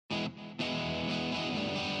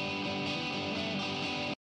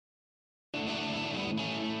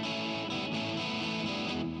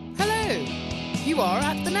You are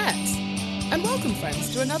at the net. And welcome,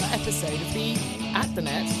 friends, to another episode of the At the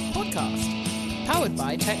Net podcast, powered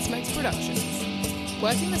by Tex-Mex Productions.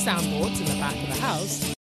 Working the soundboards in the back of the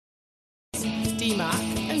house, D-Mac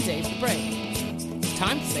and Dave the Brain.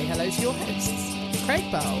 Time to say hello to your hosts,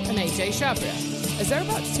 Craig Bell and AJ Shabria, as they're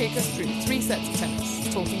about to take us through 3 sets of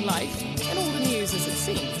tennis, talking life and all the news as it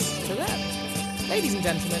seems to them. Ladies and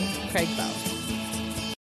gentlemen, Craig Bell.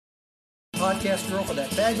 Podcast girl for that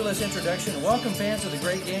fabulous introduction. Welcome, fans of the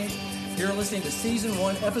great game. You're listening to Season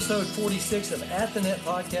 1, Episode 46 of At the Net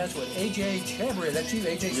Podcast with AJ Chabria. That's you,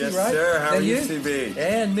 AJC, yes, right? Yes, sir. How are you, CB?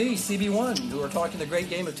 And me, CB1, who are talking the great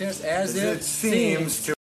game of tennis as it seems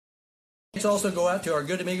to. Let's also go out to our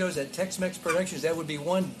good amigos at Tex-Mex Productions. That would be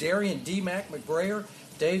one, Darian D-Mac McBrayer,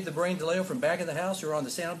 Dave the Brain DeLeo from back of the house, who are on the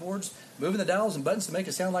soundboards, moving the dials and buttons to make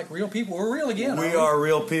us sound like real people. We're real again. We are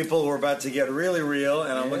real people. We're about to get really real,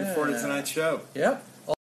 and I'm looking forward to tonight's show. Yep.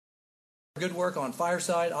 Good work on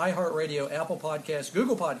Fireside, iHeartRadio, Apple Podcasts,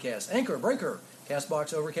 Google Podcasts, Anchor, Breaker,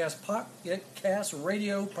 CastBox, Overcast, Pocket Cast,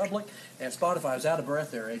 Radio Public, and Spotify. I was out of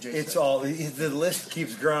breath there, AJ. It's all, the list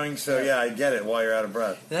keeps growing, so yeah, I get it while you're out of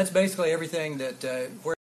breath. And that's basically everything that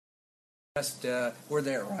we're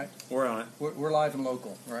there, right? We're on it. We're live and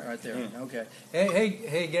local, right there. Okay.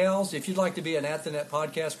 Hey, gals, if you'd like to be an At the Net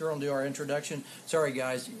podcast girl and do our introduction, sorry,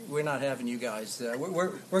 guys, we're not having you guys. We're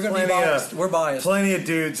going to be biased. We're biased. Plenty of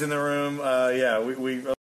dudes in the room.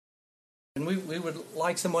 And we would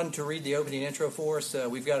like someone to read the opening intro for us.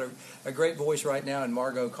 We've got a great voice right now in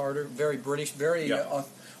Margot Carter, very British, very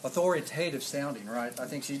authoritative sounding, right? I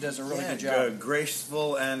think she does a really good job.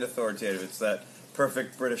 Graceful and authoritative. It's that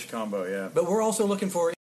perfect British combo, yeah. But we're also looking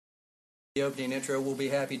for the opening intro. We'll be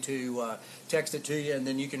happy to text it to you, and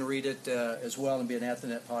then you can read it as well and be an At the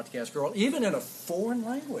Net podcast girl, even in a foreign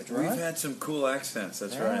language, right? We've had some cool accents,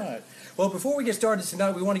 that's right. Well, before we get started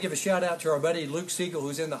tonight, we want to give a shout-out to our buddy Luke Siegel,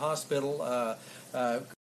 who's in the hospital.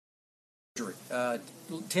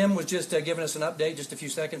 Tim was just giving us an update just a few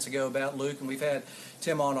seconds ago about Luke, and we've had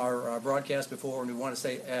Tim on our broadcast before, and we want to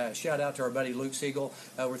say shout out to our buddy Luke Siegel.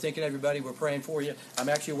 We're thinking everybody, we're praying for you. I'm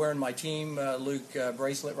actually wearing my Team Luke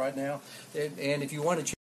bracelet right now, and if you want to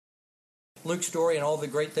check Luke's story and all the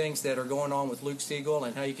great things that are going on with Luke Siegel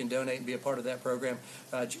and how you can donate and be a part of that program,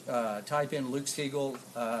 type in Luke Siegel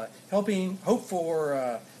helping Hope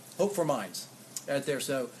for Minds out there.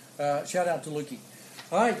 So shout out to Lukey.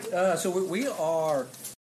 All right, so we are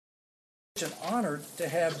honored to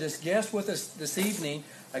have this guest with us this evening,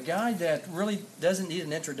 a guy that really doesn't need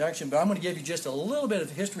an introduction, but I'm going to give you just a little bit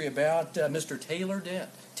of history about Mr. Taylor Dent,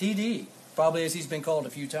 TD, probably as he's been called a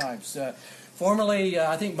few times. Formerly,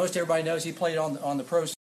 I think most everybody knows he played on the pro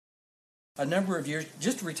a number of years,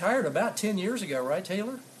 just retired about 10 years ago, right,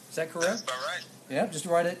 Taylor? Is that correct? That's about right. Yeah, just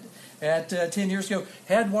right at 10 years ago.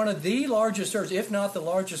 Had one of the largest serves, if not the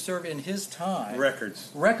largest serve in his time. Record,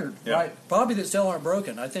 yeah. Right. Probably that still aren't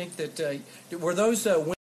broken. I think that, were those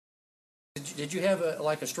winds, did you have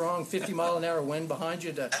a strong 50-mile-an-hour wind behind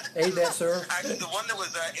you to aid that serve? Actually, the one that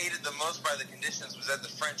was aided the most by the conditions was at the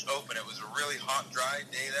French Open. It was a really hot, dry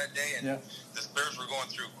day that day, and the serves were going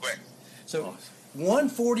through quick. So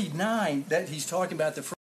 149 that he's talking about, the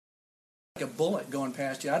like a bullet going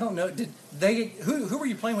past you. I don't know. Did they? Who were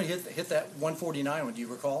you playing when you hit that 149 one? Do you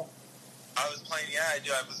recall? I was playing. Yeah, I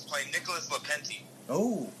do. I was playing Nicholas Lopenti.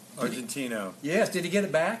 Oh, Argentino. Yes. Did he get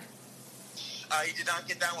it back? He did not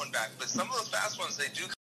get that one back. But some of those fast ones, they do.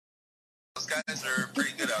 Those guys are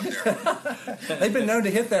pretty good out there. They've been known to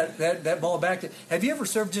hit that ball back. Have you ever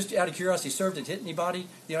served, just out of curiosity, served and hit anybody?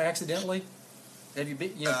 Accidentally? Have you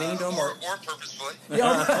beamed them or purposefully?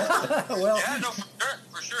 Yeah. Well, yeah, no,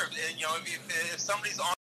 for sure.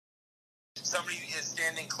 If somebody is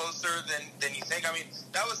standing closer than you think. I mean,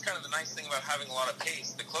 that was kind of the nice thing about having a lot of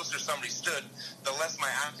pace. The closer somebody stood, the less my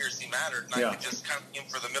accuracy mattered, and I could just kind of aim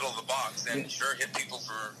for the middle of the box and sure hit people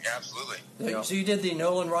for absolutely. So you did the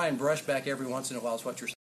Nolan Ryan brushback every once in a while. Is what you're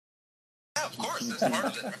saying? Yeah, of course, that's part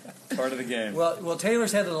of it. Part of the game. Well,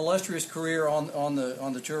 Taylor's had an illustrious career on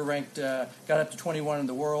the tour, ranked, got up to 21 in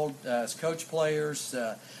the world, as coach players,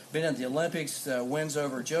 been in the Olympics, wins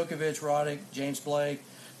over Djokovic, Roddick, James Blake,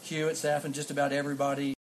 Hewitt, Safin, just about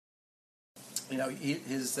everybody.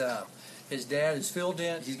 His dad is Phil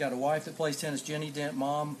Dent. He's got a wife that plays tennis, Jenny Dent.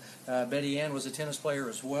 Mom, Betty Ann, was a tennis player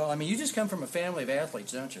as well. I mean, you just come from a family of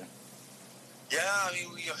athletes, don't you? Yeah, I mean,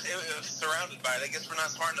 we're surrounded by it. I guess we're not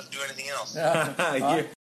smart enough to do anything else.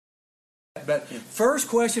 But first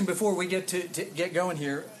question before we get to get going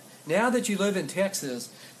here. Now that you live in Texas,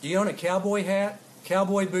 do you own a cowboy hat,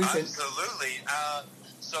 cowboy boots? Absolutely.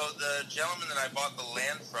 So the gentleman that I bought the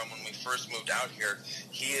land from when we first moved out here,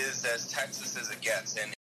 he is as Texas as it gets.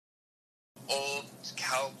 And old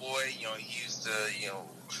cowboy. He used to, he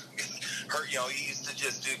used to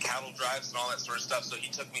just do cattle drives and all that sort of stuff. So he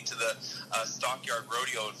took me to the Stockyard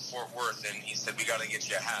Rodeo in Fort Worth, and he said, "We got to get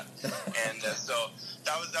you a hat." And so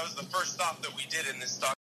that was the first stop that we did in this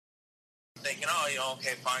stock. Thinking,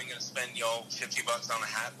 okay, fine, I'm going to spend, $50 on a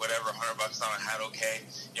hat, whatever, $100 on a hat, okay.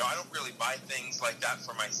 I don't really buy things like that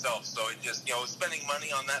for myself. So it just, spending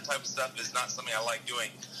money on that type of stuff is not something I like doing.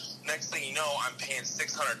 Next thing you know, I'm paying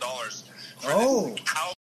 $600 for this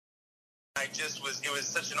cow. It was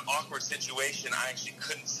such an awkward situation. I actually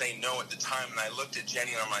couldn't say no at the time. And I looked at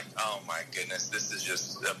Jenny and I'm like, oh my goodness, this is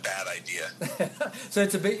just a bad idea. So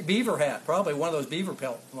it's a beaver hat, probably one of those beaver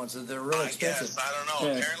pelt ones that they're really expensive. I don't know.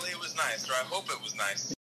 Yeah. Apparently it was nice, or I hope it was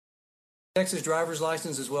nice. Texas driver's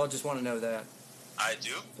license as well, just want to know that. I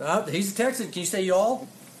do. He's a Texan. Can you say y'all?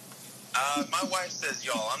 My wife says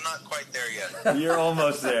y'all. I'm not quite there yet. You're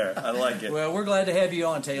almost there. I like it. Well, we're glad to have you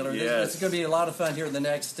on, Taylor. Yes. This is going to be a lot of fun here in the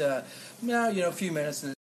next, few minutes.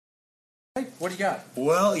 Hey, what do you got?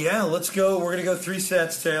 Well, yeah, let's go. We're going to go 3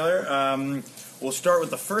 sets, Taylor. We'll start with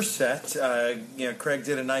the first set. Craig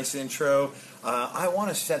did a nice intro. I want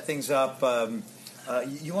to set things up.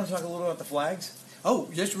 You want to talk a little about the flags? Oh,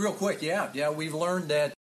 just real quick, yeah. We've learned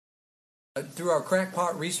that through our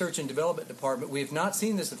Crackpot Research and Development Department, we have not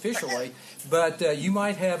seen this officially, but you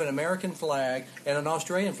might have an American flag and an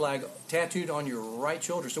Australian flag tattooed on your right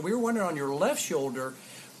shoulder. So we were wondering, on your left shoulder,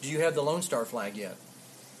 do you have the Lone Star flag yet?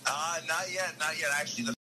 Not yet. Actually,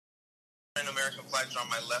 the American flags are on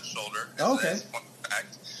my left shoulder. Okay.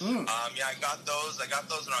 I got those. I got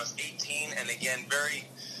those when I was 18, and again,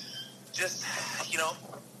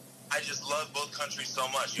 I just love both countries so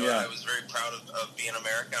much. I was very proud of being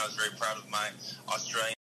American. I was very proud of my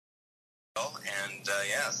Australian. And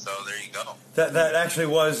so there you go. That actually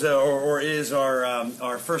was or is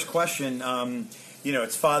our first question.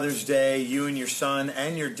 It's Father's Day. You and your son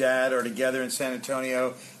and your dad are together in San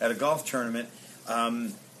Antonio at a golf tournament.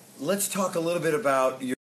 Let's talk a little bit about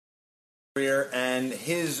your career and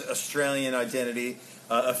his Australian identity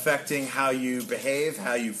affecting how you behave,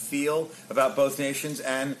 how you feel about both nations,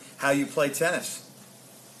 and how you play tennis.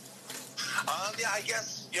 I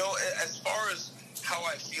guess, as far as how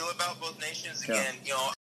I feel about both nations, again,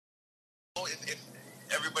 if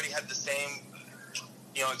everybody had the same,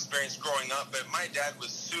 experience growing up, but my dad was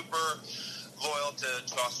super loyal to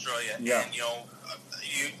Australia, and,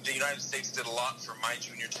 the United States did a lot for my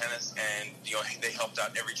junior tennis, and, they helped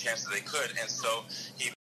out every chance that they could, and so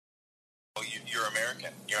you're American,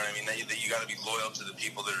 you know what I mean? That you got to be loyal to the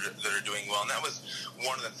people that are doing well, and that was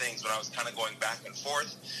one of the things when I was kind of going back and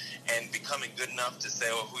forth and becoming good enough to say,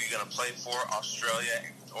 well, who are you going to play for, Australia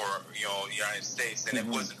or United States? And it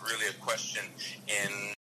wasn't really a question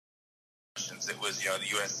in questions. It was the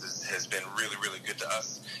U.S. has been really, really good to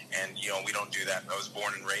us, and we don't do that. I was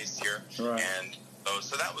born and raised here, right. And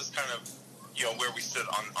so that was kind of where we stood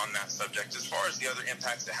on that subject. As far as the other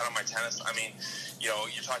impacts it had on my tennis, I mean,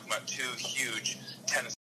 you're talking about 2 huge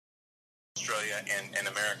tennis, Australia and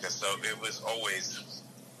America. So it was always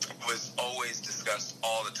discussed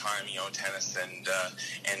all the time, tennis,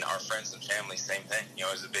 and our friends and family, same thing. It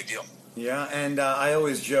was a big deal. Yeah, and I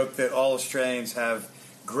always joke that all Australians have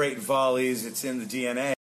great volleys. It's in the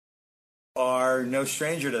DNA. You are no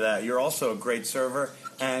stranger to that. You're also a great server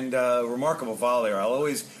and a remarkable volleyer. I'll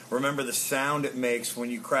always remember the sound it makes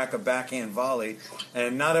when you crack a backhand volley,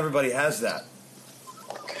 and not everybody has that.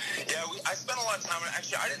 Yeah, I spent a lot of time.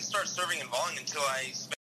 Actually, I didn't start serving and volleying until I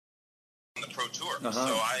spent on the Pro Tour. Uh-huh.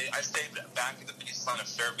 So I stayed back at the baseline a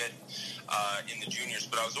fair bit in the juniors,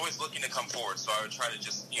 but I was always looking to come forward. So I would try to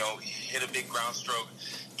just, hit a big ground stroke,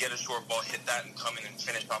 get a short ball, hit that, and come in and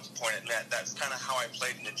finish off the point at net. That's kind of how I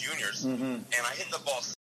played in the juniors. Mm-hmm. And I hit the ball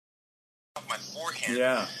off my forehand.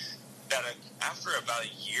 Yeah. That after about a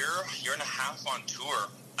year and a half on tour,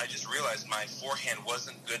 I just realized my forehand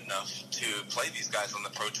wasn't good enough to play these guys on the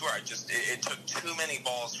Pro Tour. It took too many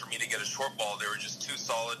balls for me to get a short ball. They were just too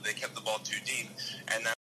solid. They kept the ball too deep. And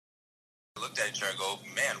then I looked at each other and go,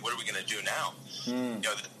 man, what are we going to do now?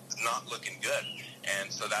 It's not looking good.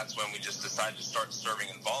 And so that's when we just decided to start serving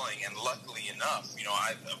and volleying. And luckily enough,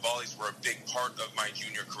 volleys were a big part of my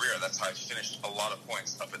junior career. That's how I finished a lot of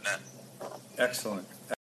points up at net. Excellent.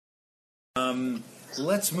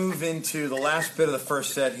 Let's move into the last bit of the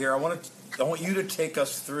first set here. I want you to take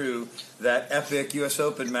us through that epic U.S.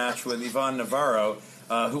 Open match with Ivan Navarro,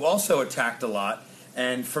 who also attacked a lot.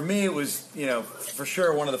 And for me, it was, for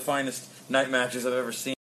sure one of the finest night matches I've ever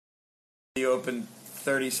seen. The Open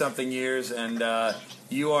 30-something years, and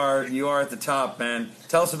you are at the top, man.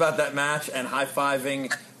 Tell us about that match and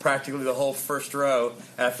high-fiving practically the whole first row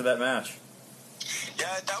after that match.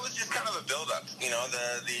 Yeah, that was just kind of a build-up. You know,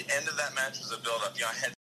 the end of that match was a build-up. You know, I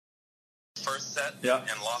had the first set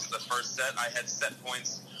and lost the first set. I had set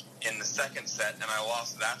points in the second set, and I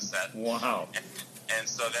lost that set. Wow. And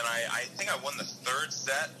so then I think I won the third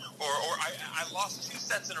set, or I lost 2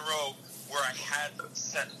 sets in a row where I had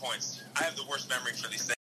set points. I have the worst memory for these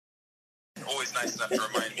things. Always nice enough to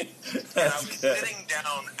remind me. And I was sitting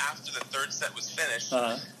down after the third set was finished,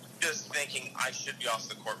 just thinking I should be off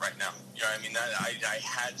the court right now. You know what I mean? I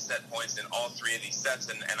had set points in all 3 of these sets,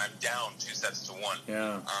 and I'm down 2 sets to 1.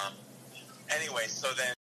 Yeah. Anyway, so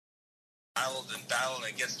then battled, and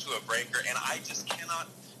it gets to a breaker, and I just cannot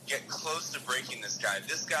get close to breaking this guy.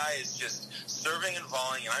 This guy is just serving and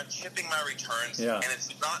volleying, and I'm chipping my returns, and it's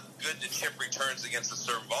not good to chip returns against a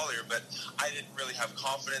serve volleyer, but I didn't really have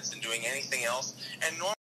confidence in doing anything else, and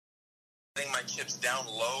normally getting my chips down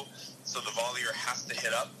low so the volleyer has to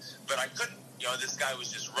hit up, but I couldn't. You know, this guy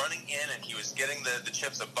was just running in, and he was getting the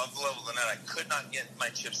chips above the level of the net. I could not get my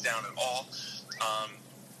chips down at all.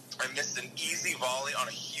 I missed an easy volley on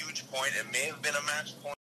a huge point. It may have been a match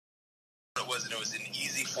point. It wasn't. It was an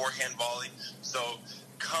easy forehand volley. So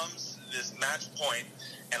comes this match point,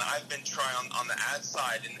 and I've been trying on the ad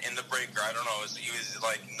side in the breaker. I don't know. He was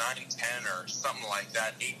like 9-10 or something like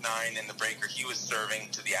that, 8-9 in the breaker. He was serving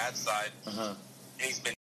to the ad side. And he's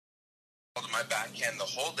been to my backhand the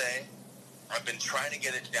whole day. I've been trying to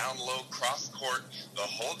get it down low cross court the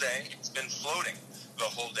whole day. It's been floating the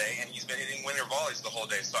whole day, and he's been hitting winner volleys the whole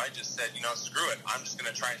day. So I just said, you know, screw it. I'm just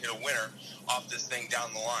going to try and hit a winner off this thing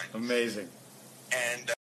down the line. Amazing. And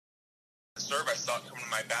the serve, I saw it coming to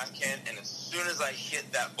my backhand, and as soon as I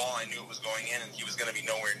hit that ball, I knew it was going in, and he was going to be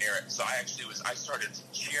nowhere near it. So I started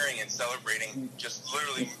cheering and celebrating just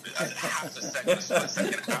literally half a second, a split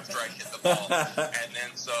second after I hit the ball. And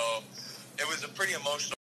then so it was a pretty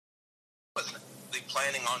emotional. I wasn't really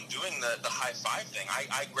planning on doing the high five thing.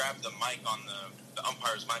 I grabbed the mic on the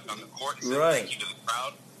umpire's mic on the court and said thank you to the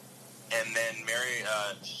crowd. And then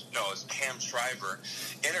it was Pam Shriver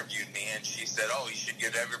interviewed me, and she said, "Oh, you should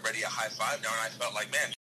give everybody a high five now." And I felt like,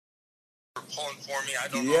 man, they were pulling for me. I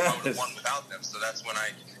don't know if I would have won without them. So that's when I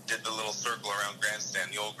did the little circle around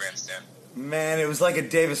grandstand, the old grandstand. Man, it was like a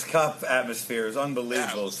Davis Cup atmosphere. It was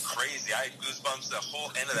unbelievable. Yeah, it was crazy. I had goosebumps the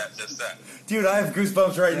whole end of that fifth set. Dude, I have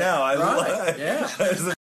goosebumps right now. I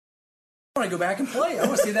want to go back and play. I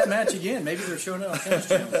want to see that match again. Maybe they're showing it on Tennis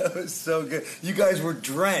Channel. It was so good. You guys were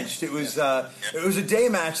drenched. It was it was a day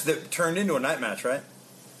match that turned into a night match, right?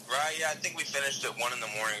 Right, yeah. I think we finished at 1 in the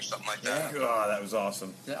morning or something like that. Yeah. Oh, that was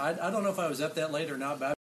awesome. I don't know if I was up that late or not,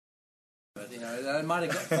 but you know, I might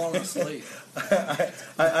have fallen asleep.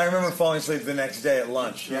 I remember falling asleep the next day at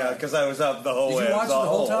lunch, because I was up the whole way. Did you watch it the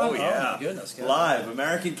whole time? Oh, yeah. Oh, my goodness. God. Live.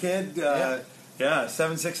 American Kid.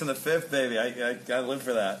 7-6 in the fifth, baby. I live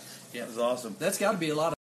for that. Yeah. It was awesome. That's got to be a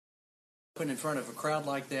lot of putting in front of a crowd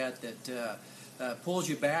like that pulls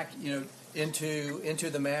you back, you know, into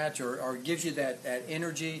the match or gives you that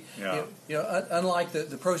energy. Yeah. You know, unlike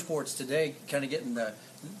the pro sports today, kind of getting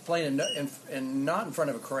playing and not in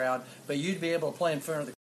front of a crowd, but you'd be able to play in front of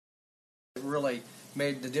the crowd. It really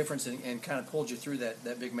made the difference and kind of pulled you through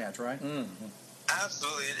that big match, right? Mm-hmm.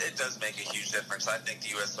 Absolutely. It does make a huge difference. I think the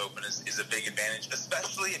U.S. Open is a big advantage,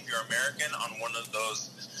 especially if you're American on one of those.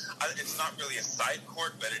 It's not really a side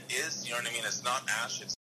court, but it is. You know what I mean? It's not ash.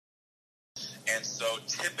 And so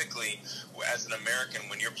typically, as an American,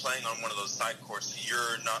 when you're playing on one of those side courts,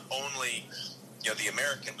 you're not only the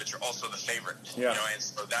American, but you're also the favorite. Yeah. You know, and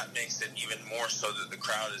so that makes it even more so that the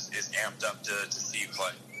crowd is amped up to see you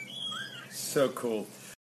play. So cool.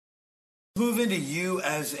 Move into you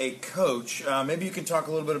as a coach. Maybe you can talk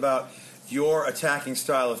a little bit about your attacking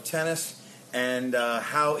style of tennis and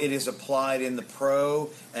how it is applied in the pro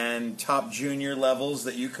and top junior levels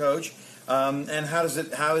that you coach, and how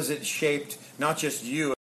is it shaped not just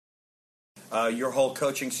you, your whole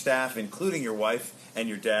coaching staff, including your wife and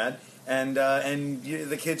your dad, and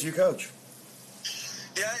the kids you coach.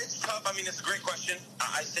 Yeah, it's tough. I mean, it's a great question.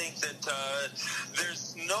 I think that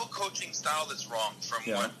there's no coaching style that's wrong from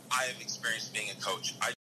what I have experienced being a coach.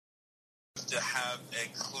 I have to have a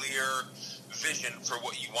clear vision for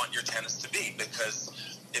what you want your tennis to be,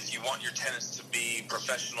 because if you want your tennis to be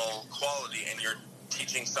professional quality and you're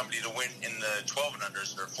teaching somebody to win in the 12 and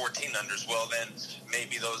unders or 14 unders, well, then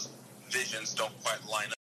maybe those visions don't quite line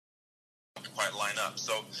up.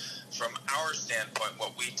 So from our standpoint,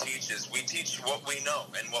 what we teach is we teach what we know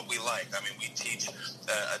and what we like. I mean, we teach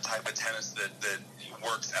a type of tennis that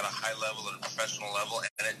works at a high level, at a professional level,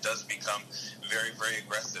 and it does become very, very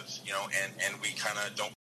aggressive, and we kind of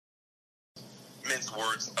don't. mince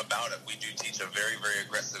words about it. We do teach a very, very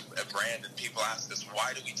aggressive brand, and people ask us,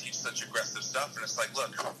 why do we teach such aggressive stuff? And it's like,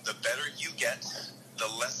 look, the better you get, the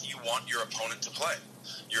less you want your opponent to play.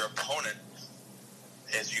 Your opponent,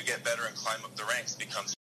 as you get better and climb up the ranks,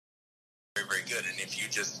 becomes very, very good. And if you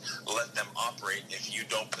just let them operate, if you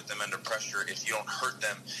don't put them under pressure, if you don't hurt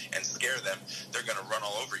them and scare them, they're going to run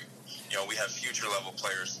all over you. You know, we have future level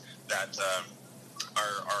players that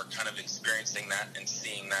are kind of experiencing that and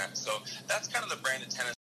seeing that. So that's kind of the brand of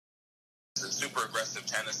tennis. It's super aggressive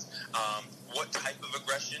tennis. What type of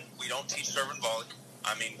aggression? We don't teach serve and volley.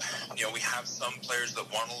 I mean, you know, we have some players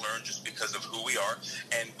that want to learn just because of who we are,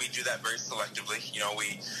 and we do that very selectively. You know,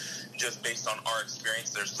 we just based on our experience,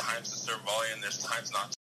 there's times to serve volley and there's times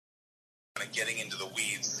not to. Kind of getting into the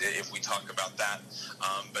weeds if we talk about that.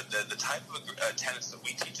 But the type of tennis that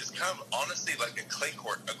we teach is kind of honestly like a clay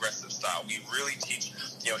court aggressive style. We really teach,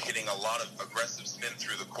 you know, hitting a lot of aggressive spin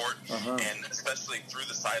through the court and especially through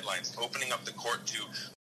the sidelines, opening up the court to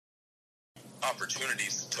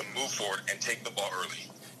opportunities to move forward and take the ball early.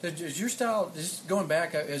 Is your style, just going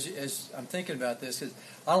back as I'm thinking about this, because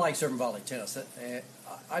I like serve and volley tennis, and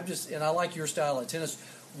I like your style of tennis.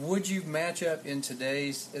 Would you match up in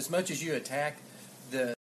today's, as much as you attack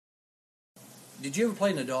the? Did you ever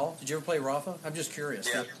play Nadal? Did you ever play Rafa? I'm just curious.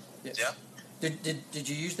 Yeah. Did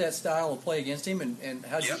you use that style of play against him, and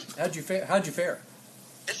how'd you fare?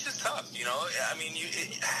 It's just tough, you know. I mean,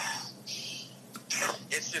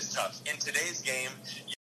 it's just tough in today's game.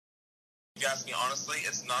 You ask me honestly,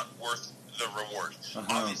 it's not worth the reward.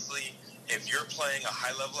 Obviously, if you're playing a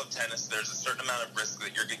high level of tennis, there's a certain amount of risk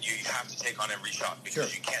that you have to take on every shot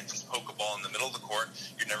because you can't just poke a ball in the middle of the court.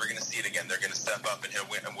 You're never going to see it again. They're going to step up and hit a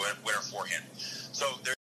winner forehand. So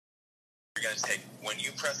they're going to take, when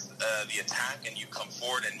you press the attack and you come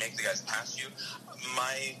forward and make the guys pass you,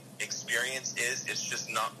 my experience is it's just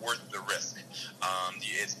not worth the risk.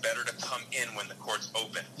 It's better to come in when the court's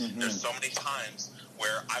open. There's so many times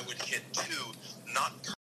where I would hit two, not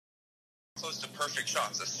close to perfect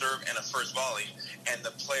shots, a serve and a first volley, and the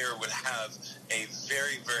player would have a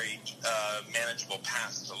very, very manageable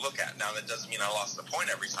pass to look at. Now, that doesn't mean I lost the point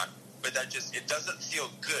every time, but that just, it doesn't feel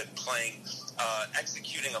good playing,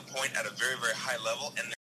 executing a point at a very, very high level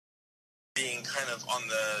and being kind of on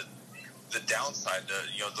the downside,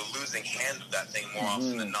 the losing hand of that thing more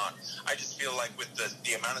often than not. I just feel like with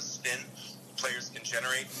the amount of spin players can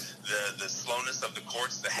generate, the slowness of the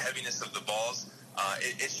courts, the heaviness of the balls,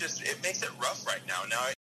 it makes it rough right now. Now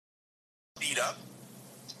it speed up,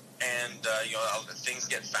 and things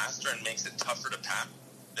get faster and makes it tougher to pass.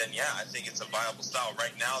 Then I think it's a viable style.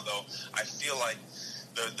 Right now, though, I feel like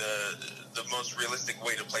the most realistic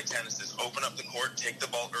way to play tennis is open up the court, take the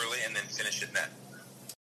ball early, and then finish it net.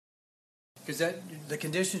 Because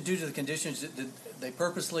due to the conditions, they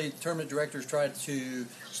purposely, tournament directors tried to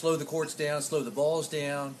slow the courts down, slow the balls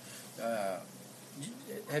down.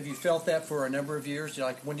 Have you felt that for a number of years?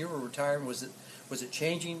 Like when you were retiring, was it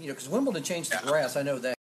changing? Because Wimbledon changed the grass. I know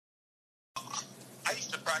that. I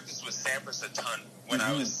used to practice with Sampras a ton when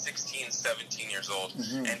I was 16, 17 years old,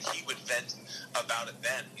 and he would vent about it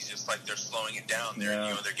then. He's just like, they're slowing it down.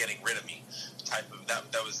 They're getting rid of me. Type of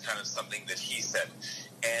that. That was kind of something that he said,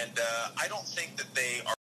 and I don't think that they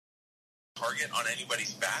are target on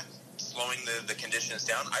anybody's back, slowing the conditions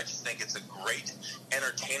down. I just think it's a great,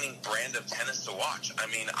 entertaining brand of tennis to watch. I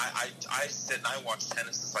mean, I sit and I watch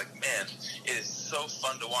tennis. It's like, man, it is so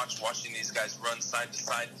fun to watching these guys run side to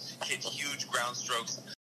side, hit huge ground strokes,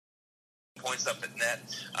 points up at net.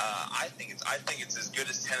 I think it's as good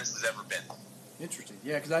as tennis has ever been. Interesting,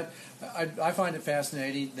 yeah, because I find it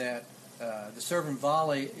fascinating that the serve and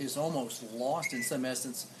volley is almost lost in some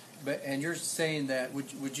essence. And you're saying that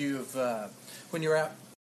would you have when you're out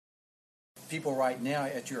people right now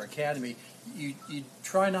at your academy, you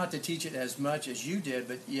try not to teach it as much as you did,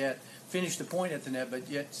 but yet finish the point at the net, but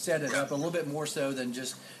yet set it up a little bit more so than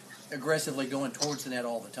just aggressively going towards the net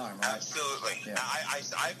all the time, right? Absolutely. Yeah.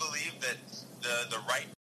 I believe that the right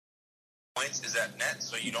points is at net,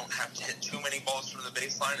 so you don't have to hit too many balls from the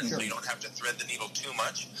baseline, and so you don't have to thread the needle too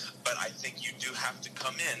much. But I think you do have to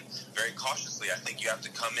come in very cautiously. I think you have to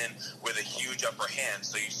come in with a huge upper hand,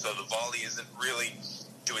 so the volley isn't really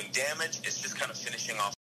doing damage. It's just kind of finishing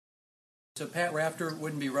off. So Pat Rafter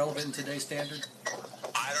wouldn't be relevant in today's standard?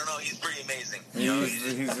 I don't know. He's pretty amazing.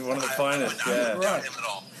 He's one of the finest. I wouldn't doubt him at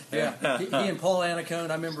all. Yeah, he and Paul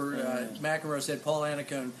Annacone. I remember McEnroe said Paul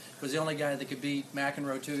Annacone was the only guy that could beat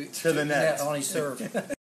McEnroe to the net on his serve.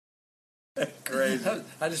 Great. crazy.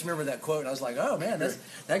 I just remember that quote, and I was like, oh, man,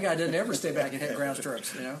 that guy doesn't ever stay back and hit ground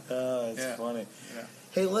strokes, you know? Oh, that's Yeah. funny. Yeah.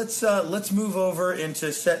 Hey, let's move over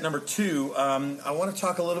into set number 2. I want to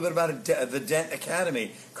talk a little bit about the Dent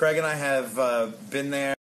Academy. Craig and I have been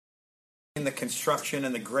there in the construction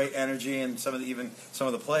and the great energy and some of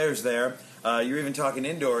the players there. You're even talking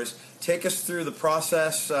indoors. Take us through the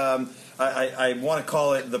process. I want to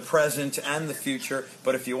call it the present and the future,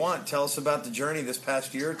 but if you want, tell us about the journey this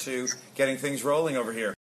past year or two getting things rolling over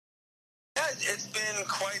here. Yeah, it's been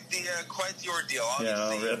quite the ordeal. Yeah,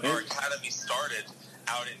 Obviously, really? our academy started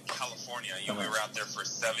out in California. We were out there for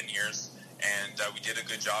 7 years, and we did a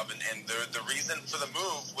good job. And the reason for the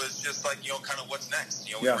move was just like, kind of what's next.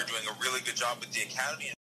 We were doing a really good job with the academy.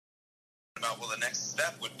 And about, the next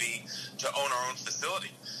step would be to own our own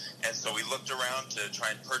facility. And so we looked around to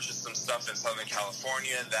try and purchase some stuff in Southern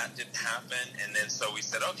California. That didn't happen. And then so we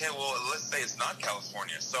said, okay, well, let's say it's not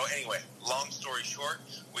California. So anyway, long story short,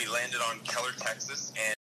 we landed on Keller, Texas,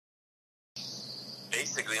 and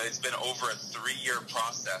basically, it's been over a 3-year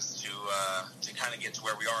process to kind of get to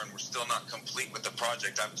where we are, and we're still not complete with the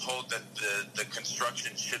project. I'm told that the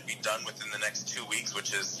construction should be done within the next 2 weeks,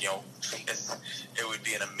 which is, it would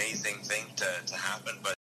be an amazing thing to happen.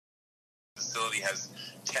 But the facility has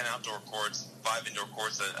 10 outdoor courts, 5 indoor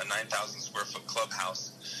courts, a 9,000 square foot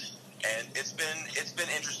clubhouse, and it's been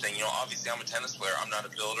interesting. Obviously, I'm a tennis player. I'm not a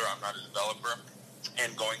builder. I'm not a developer.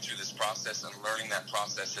 And going through this process and learning that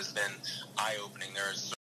process has been eye-opening.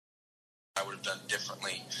 There's I would have done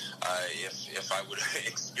differently if I would have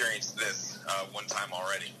experienced this one time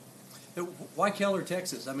already. Why Keller,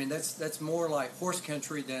 Texas? I mean, that's more like horse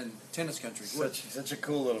country than tennis country. Such a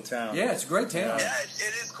cool little town. Yeah, it's a great town. Yeah,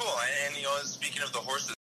 it is cool. And speaking of the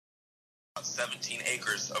horses, 17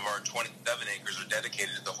 acres of our 27 acres are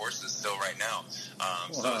dedicated to the horses still right now.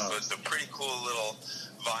 So it's a pretty cool little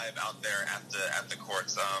vibe out there at the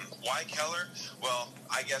courts. Why Keller? Well,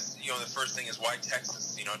 I guess the first thing is why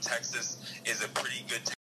Texas. Texas is a pretty good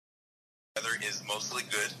town. The weather is mostly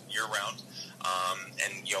good year round.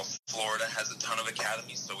 And Florida has a ton of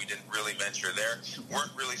academies, so we didn't really venture there.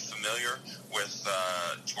 Weren't really familiar with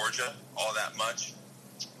Georgia all that much.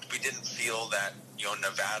 We didn't feel that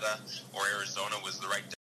Nevada or Arizona was the right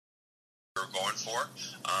we were going for.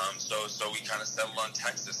 So we kind of settled on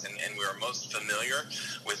Texas, and we were most familiar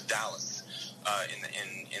with Dallas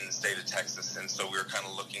in the state of Texas. And so we were kind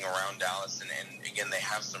of looking around Dallas, and again, they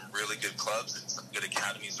have some really good clubs and some good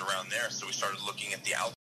academies around there. So we started looking at the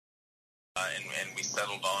out. And we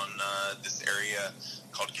settled on this area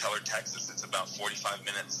called Keller, Texas. It's about 45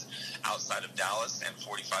 minutes outside of Dallas and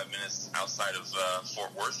 45 minutes outside of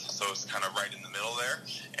Fort Worth. So it's kind of right in the middle there.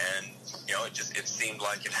 And it seemed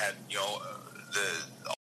like it had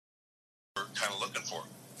the we're kind of looking for.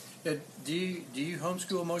 Do you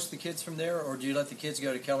homeschool most of the kids from there, or do you let the kids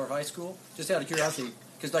go to Keller High School? Just out of curiosity,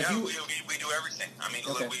 because we do everything. I mean,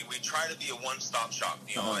 okay. we try to be a one-stop shop,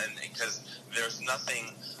 and because there's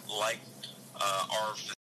nothing like our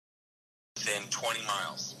within 20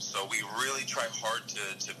 miles. So we really try hard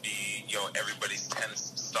to be, everybody's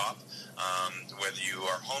tennis stop. Whether you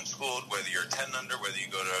are homeschooled, whether you're a 10 under, whether you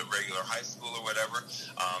go to regular high school or whatever,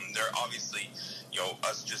 there obviously,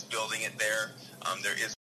 us just building it there. There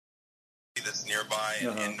is that's nearby,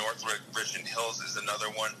 and North Richmond Hills is another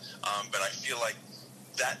one. But I feel like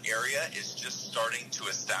that area is just starting to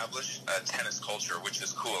establish a tennis culture, which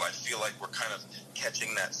is cool. I feel like we're kind of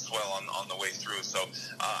catching that swell on the way through. So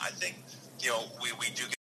I think, we do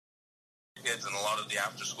get kids and a lot of the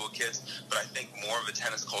after-school kids, but I think more of a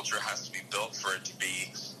tennis culture has to be built for it to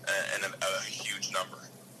be a huge number.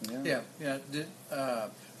 Yeah.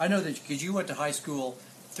 I know that because you went to high school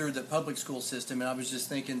through the public school system, and I was just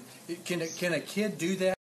thinking, can a kid do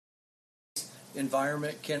that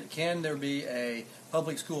environment? Can there be a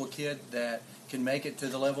public school kid that can make it to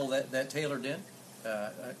the level that Taylor Dent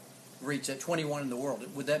reached at 21 in the world?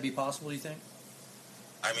 Would that be possible, do you think?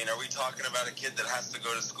 I mean, are we talking about a kid that has to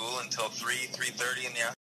go to school until 3:30 in the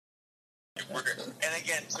afternoon? And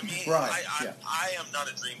again, to me, right. I am not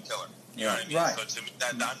a dream killer. You know what I mean? Right. So to me,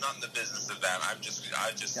 I'm not in the business of that. I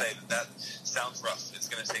just say that sounds rough. It's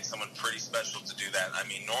going to take someone pretty special to do that. I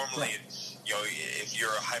mean, normally, if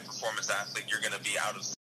you're a high performance athlete, you're going to be out of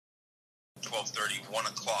 12:30, 1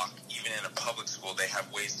 o'clock. Even in a public school, they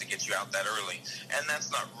have ways to get you out that early, and that's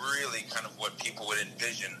not really kind of what people would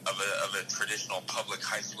envision of a traditional public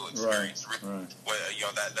high school experience. Right. Well,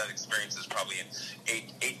 that experience is probably an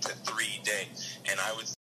 8 to 3 day, and I would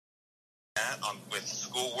say that with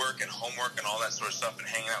schoolwork and homework and all that sort of stuff, and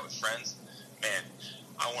hanging out with friends, man,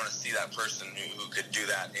 I want to see that person who could do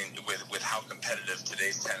that with how competitive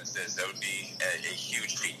today's tennis is. That would be a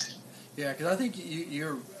huge feat. Yeah, because I think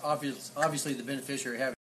you're obviously the beneficiary of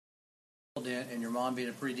having and your mom being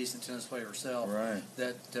a pretty decent tennis player herself. Right.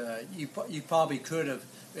 That you probably could have,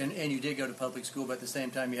 and you did go to public school, but at the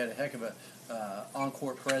same time you had a heck of a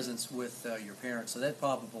on-court presence with your parents, so that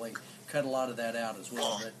probably cut a lot of that out as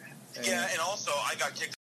well. Yeah, and also I got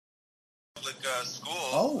kicked out of public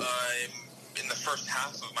school. In the first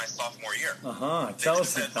half of my sophomore year. Tell us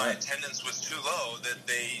said about my it. attendance was too low that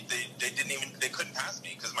they couldn't pass me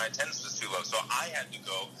because my attendance was too low. So I had to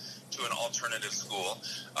go to an alternative school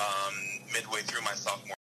midway through my sophomore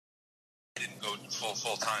year. I didn't go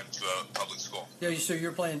full time to a public school. Yeah, so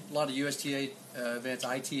you're playing a lot of USTA events,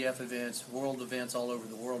 ITF events, world events all over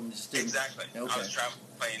the world, and just didn't. Exactly. Okay. I was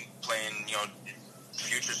traveling, playing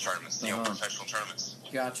futures tournaments, professional tournaments.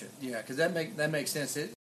 Gotcha. Yeah, because that makes sense.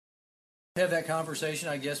 Have that conversation,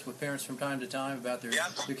 I guess, with parents from time to time about their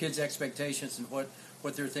kids' expectations and what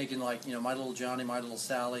they're thinking. Like, my little Johnny, my little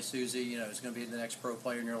Sally, Susie, is going to be the next pro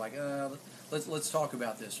player, and you're like, let's talk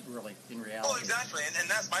about this really in reality. Well, exactly, and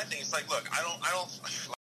that's my thing. It's like, look, I don't.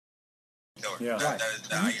 Yeah.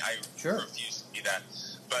 I Sure. refuse to be that.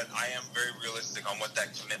 But I am very realistic on what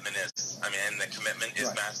that commitment is. I mean, and the commitment is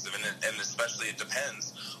massive, and especially it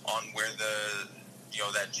depends on where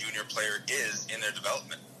that junior player is in their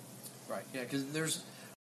development. Right, yeah, because there's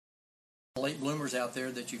late bloomers out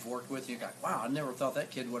there that you've worked with, and you're like, wow, I never thought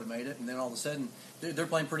that kid would have made it, and then all of a sudden, they're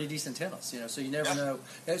playing pretty decent tennis, so you never know,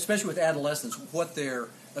 especially with adolescents, what their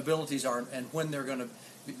abilities are and when they're going to,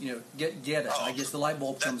 get it. I guess the light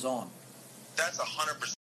bulb comes on. That's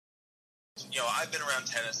 100%. I've been around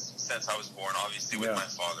tennis since I was born, obviously, with my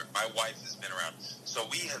father. My wife has been around. So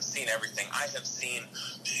we have seen everything. I have seen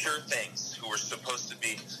sure things who were supposed to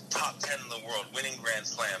be top 10 in the world, winning Grand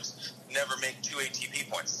Slams, never make 2 ATP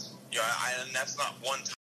points. And that's not one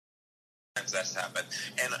time that's happened.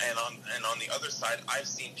 And on the other side, I've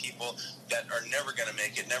seen people that are never going to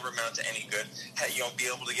make it, never amount to any good, be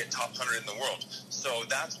able to get top 100 in the world. So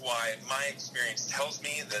that's why my experience tells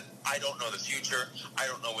me that I don't know the future. I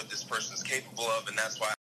don't know what this person's capable of, and that's why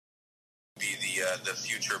I be the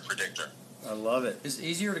future predictor. I love it. Is it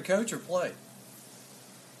easier to coach or play?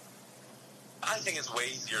 I think it's way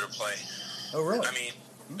easier to play. Oh, really? I mean,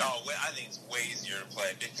 I think it's way easier to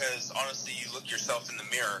play because honestly, you look yourself in the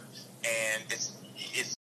mirror and it's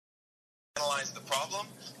analyze the problem,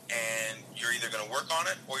 and you're either going to work on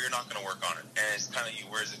it or you're not going to work on it, and it's kind of you.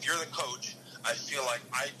 Whereas if you're the coach, I feel like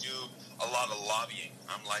I do a lot of lobbying.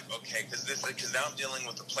 I'm like, okay, because now I'm dealing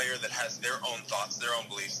with a player that has their own thoughts, their own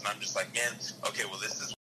beliefs, and I'm just like, man, okay, well, this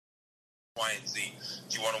is Y and Z.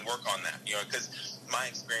 Do you want to work on that? Because my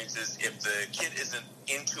experience is if the kid isn't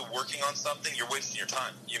into working on something, you're wasting your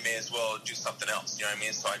time. You may as well do something else. You know what I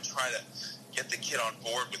mean? So I try to get the kid on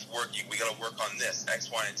board with working. We got to work on this,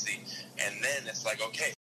 X, Y, and Z. And then it's like,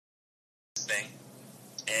 okay, this thing.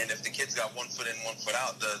 And if the kid's got 1 foot in, 1 foot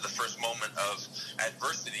out, the first moment of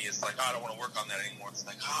adversity is like, I don't want to work on that anymore. It's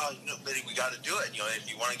like, buddy, we got to do it. If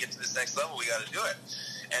you want to get to this next level, we got to do it.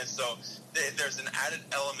 And so there's an added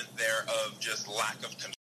element there of just lack of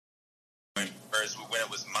control. Whereas when it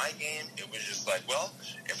was my game, it was just like, well,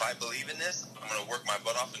 if I believe in this, I'm going to work my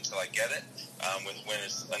butt off until I get it. When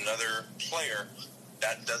it's another player,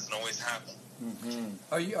 that doesn't always happen.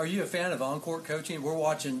 Mm-hmm. Are you a fan of on-court coaching? We're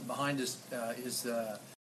watching behind us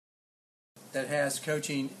that has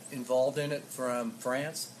coaching involved in it from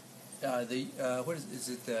France. What is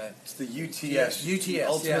it? It's the UTS. UTS.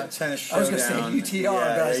 Ultimate Tennis Showdown. I was going to say UTR,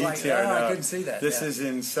 but I was like, I couldn't see that. This is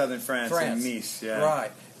in southern France, in Nice. Yeah.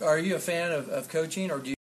 Right. Are you a fan of coaching, or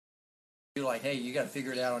do you like, hey, you got to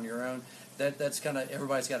figure it out on your own? That's kind of,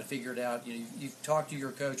 everybody's got to figure it out. You talk to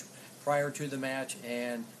your coach prior to the match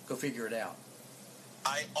and go figure it out.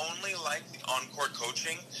 I only like the on-court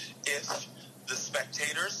coaching if the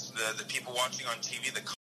spectators, the people watching on TV,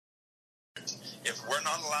 if we're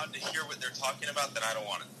not allowed to hear what they're talking about, then I don't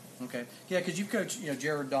want it. Okay. Yeah, because you've coached,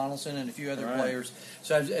 Jared Donaldson and a few other players.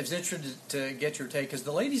 So I was interested to get your take, because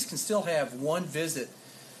the ladies can still have one visit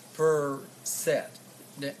per set.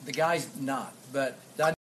 The guys not. But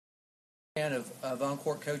I'm a fan of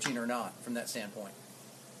on-court coaching or not from that standpoint.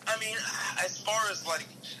 I mean, as far as like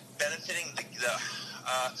benefiting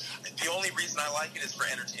the only reason I like it is for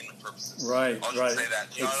entertainment purposes. Right, I'll just say that.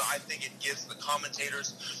 I think it gives the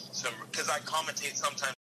commentators some, because I commentate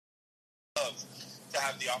sometimes, love to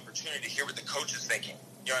have the opportunity to hear what the coach is thinking.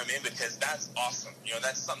 You know what I mean? Because that's awesome.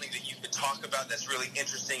 That's something that you could talk about that's really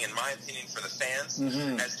interesting, in my opinion, for the fans.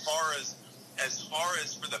 Mm-hmm. As far as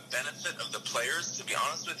for the benefit of the players, to be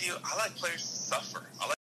honest with you, I like players to suffer. I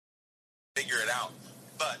like to figure it out.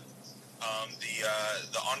 But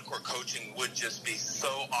the on-court coaching would just be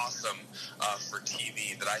so awesome for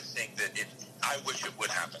TV that I think that I wish it would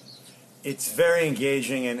happen. It's very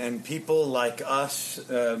engaging, and people like us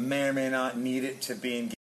may or may not need it to be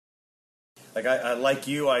engaging. Like I like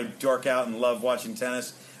you, I dork out and love watching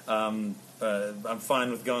tennis. I'm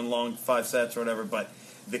fine with going long 5 sets or whatever, but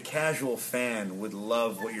the casual fan would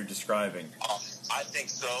love what you're describing. Oh, I think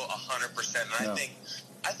so, 100%. And Yeah.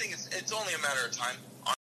 I think it's only a matter of time.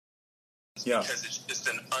 Yeah. Because it's just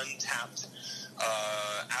an untapped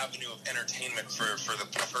avenue of entertainment for the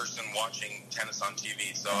person watching tennis on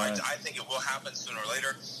TV. So Right. I think it will happen sooner or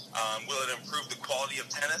later. Will it improve the quality of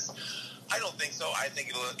tennis? I don't think so. I think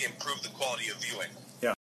it'll improve the quality of viewing.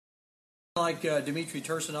 Yeah. Like Dmitry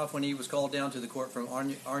Tursunov when he was called down to the court from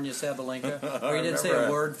Anya Sabalenka, where he didn't say remember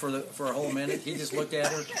a that. word for a whole minute. He just looked at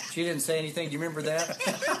her. She didn't say anything. Do you remember that?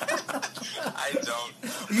 I don't.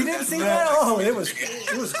 You didn't see that? Oh, it was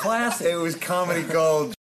classic. It was comedy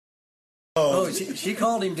gold. Oh, she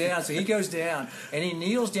called him down, so he goes down, and he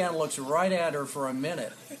kneels down and looks right at her for a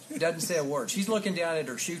minute. Doesn't say a word. She's looking down at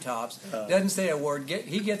her shoe tops. Doesn't say a word.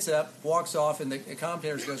 He gets up, walks off, and the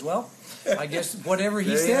commentators goes, well, I guess whatever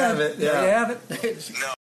he There you said, have it, there yeah. you have it.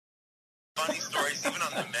 No. Funny stories, even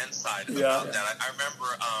on the men's side about Yeah. that. I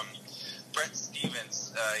remember Brett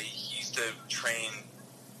Stevens, he used to train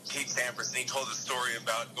Pete Sampras, and he told a story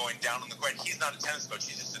about going down on the court. He's not a tennis coach;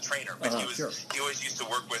 he's just a trainer. But he always used to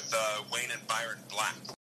work with Wayne and Byron Black.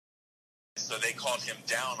 So they called him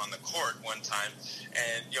down on the court one time,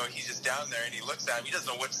 and he's just down there, and he looks at him. He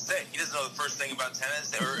doesn't know what to say. He doesn't know the first thing about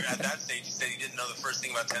tennis. Or at that stage, he said he didn't know the first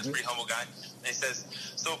thing about tennis. Pretty humble guy. And he says,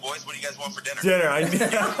 "So, boys, what do you guys want for dinner?" Dinner. I knew.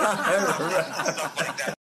 Stuff like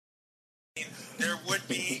that. I mean, there would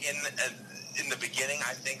be in the beginning,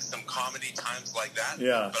 I think, some comedy times like that.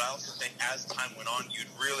 Yeah. But I also think as time went on, you'd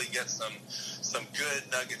really get some good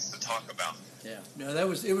nuggets to talk about. Yeah, no, it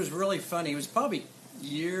was really funny. It was probably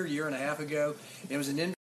year and a half ago. It was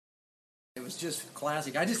it was just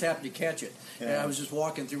classic. I just happened to catch it. Yeah. And I was just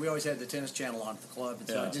walking through. We always had the tennis channel on at the club, and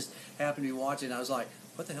so I just happened to be watching. And I was like,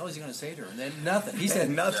 "What the hell is he going to say to her?" And then nothing. He said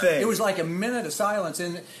nothing. It was like a minute of silence,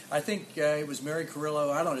 and I think it was Mary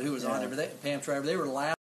Carrillo. I don't know who was on there, but Pam Shriver. They were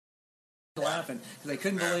laughing because they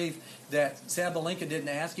couldn't believe that Sabalenka didn't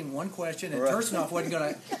ask him one question, and Tursunov wasn't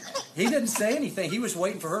going to. He didn't say anything. He was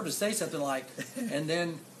waiting for her to say something like, and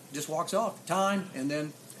then just walks off. Time, and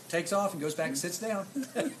then takes off and goes back and sits down.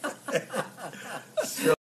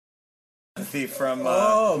 From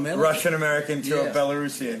man. Russian American to a Yes.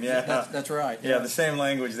 Belarusian. Yeah, That's right. Yeah, the same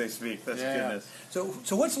language they speak. That's goodness.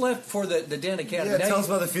 So what's left for the Den Academy? Yeah, Now tell us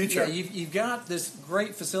about the future. Yeah, you've got this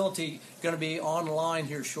great facility going to be online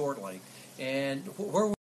here shortly, and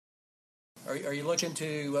where are you looking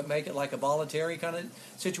to make it like a voluntary kind of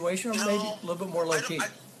situation, or maybe a little bit more low key?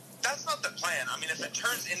 That's not the plan. I mean, if it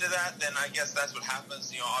turns into that, then I guess that's what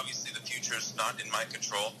happens. Obviously the future is not in my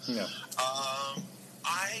control. Yeah.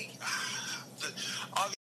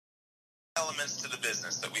 Obviously elements to the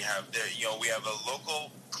business that we have there. We have a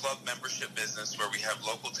local club membership business where we have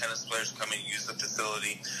local tennis players come in, use the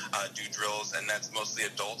facility, do drills, and that's mostly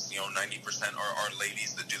adults. 90% are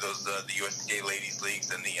ladies that do those the USTA ladies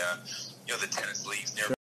leagues and the tennis leagues near.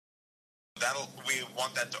 We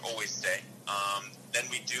want that to always stay. Then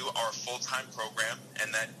we do our full-time program,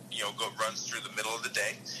 and that runs through the middle of the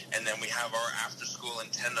day, and then we have our after-school and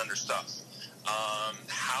 10 under stuff.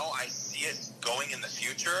 How I see it going in the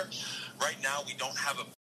future, right now we don't have a.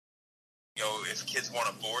 If kids want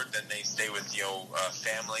a board, then they stay with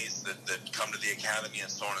families that come to the academy and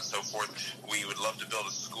so on and so forth. We would love to build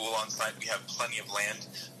a school on site. We have plenty of land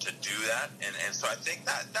to do that, and so I think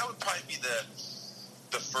that would probably be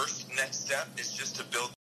the first next step is just to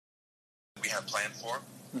build what we have planned for.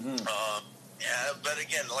 But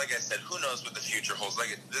again, like I said, who knows what the future holds?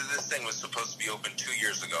 This thing was supposed to be open 2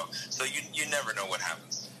 years ago, so you never know what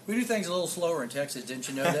happens. We do things a little slower in Texas, didn't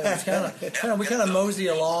you know that? We kind of mosey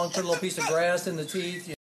along, put a little piece of grass in the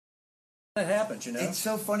teeth. That happens, It's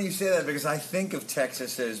so funny you say that because I think of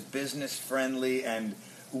Texas as business friendly and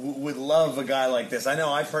would love a guy like this. I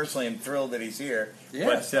know I personally am thrilled that he's here.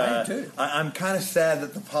 Yes, but, I am too. I'm kind of sad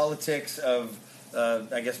that the politics of,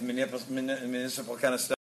 I guess, municipal kind of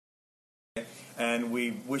stuff. And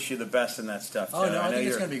we wish you the best in that stuff. Oh, no, I think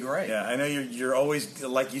it's going to be great. Yeah, I know you're always,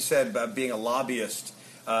 like you said, about being a lobbyist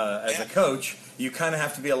as a coach. You kind of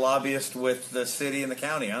have to be a lobbyist with the city and the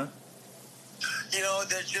county, huh?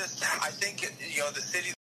 They're just. I think the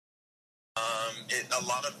city. A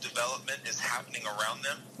lot of development is happening around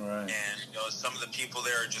them, right. And some of the people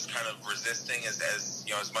there are just kind of resisting as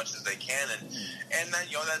as much as they can, and that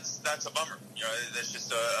that's a bummer. That's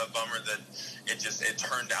just a bummer that it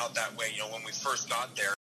turned out that way. When we first got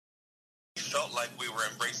there, we felt like we were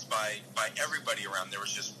embraced by everybody around. There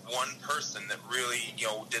was just one person that really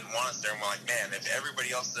didn't want us there, and we're like, man, if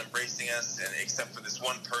everybody else is embracing us, and except for this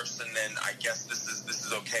one person, then I guess this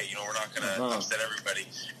is okay. We're not going to upset everybody,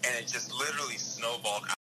 and it just literally snowballed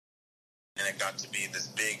out, and it got to be this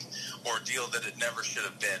big ordeal that it never should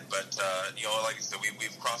have been. But like I said,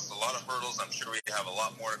 we've crossed a lot of hurdles. I'm sure we have a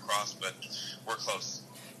lot more to cross, but we're close.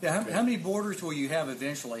 Yeah, how many boarders will you have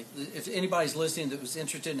eventually? If anybody's listening that was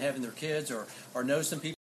interested in having their kids or knows some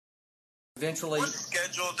people, eventually... We're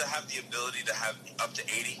scheduled to have the ability to have up to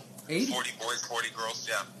 80. 80? 40 boys, 40 girls,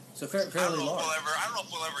 yeah. So fairly large. I don't know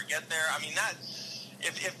if we'll ever get there. I mean,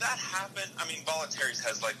 if that happened, I mean, Voluntaries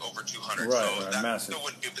has like over 200. Right, so right, that massive. still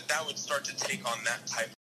wouldn't do, but that would start to take on that type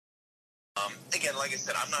of... Again, like I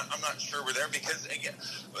said, I'm not sure we're there because again,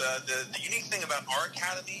 the unique thing about our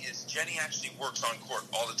academy is Jenny actually works on court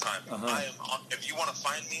all the time. I am if you want to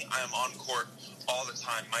find me, I am on court all the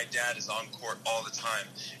time. My dad is on court all the time,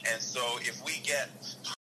 and so if we get,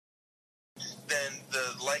 then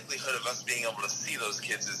the likelihood of us being able to see those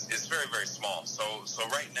kids is very, very small. So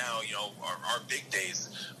right now, our big days,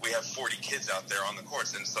 we have 40 kids out there on the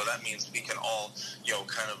courts, and so that means we can all,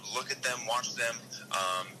 kind of look at them, watch them,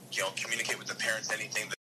 communicate with the parents, anything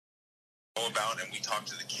that we know about, and we talk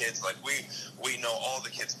to the kids. Like we know all the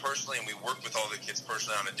kids personally, and we work with all the kids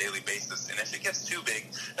personally on a daily basis. And if it gets too big,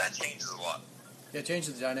 that changes a lot. Yeah, it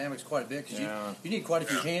changes the dynamics quite a bit because you need quite a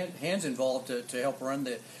few hands involved to help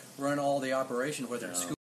run all the operation, whether it's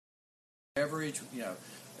school beverage,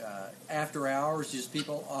 after hours, just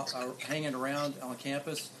people are hanging around on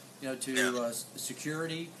campus, to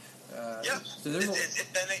security. So then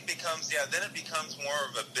it becomes more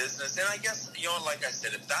of a business. And I guess, like I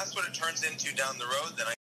said, if that's what it turns into down the road, then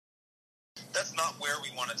that's not where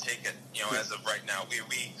we want to take it, as of right now.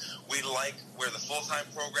 We like where the full-time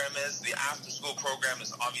program is. The after-school program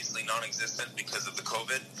is obviously non-existent because of the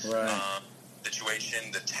COVID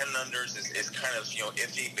situation. The 10-unders is kind of,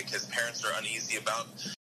 iffy because parents are uneasy about.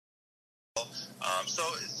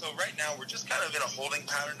 So right now we're just kind of in a holding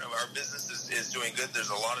pattern. Our business is doing good. There's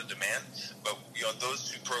a lot of demand, but those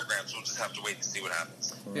two programs, we'll just have to wait and see what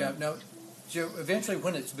happens. Yeah. Now, Joe, eventually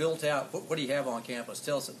when it's built out, what do you have on campus?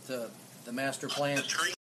 Tell us the master plan. The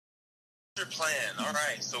dream master plan. All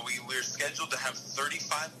right. So we're scheduled to have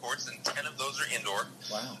 35 courts, and 10 of those are indoor.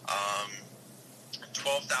 Wow.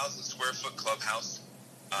 12,000 square foot clubhouse.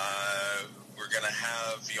 We're going to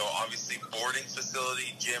have, obviously boarding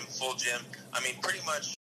facility, gym, full gym. I mean, pretty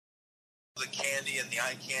much the candy and the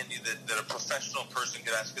eye candy that a professional person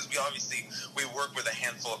could ask, because we work with a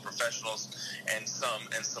handful of professionals and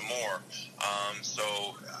some more. So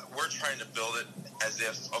we're trying to build it as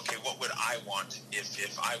if, okay, what would I want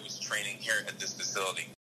if I was training here at this facility?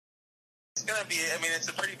 It's going to be, it's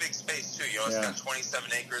a pretty big space too. It's got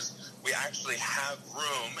 27 acres. We actually have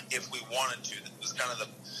room if we wanted to. It was kind of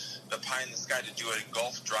the pie in the sky to do a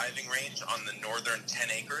golf driving range on the northern 10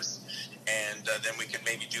 acres. And then we could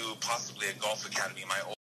maybe do possibly a golf academy. My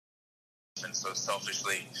old and so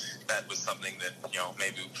selfishly, that was something that,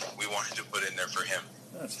 maybe we wanted to put in there for him.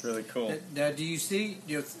 That's really cool. Now, do you see,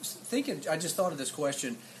 I just thought of this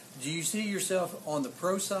question. Do you see yourself on the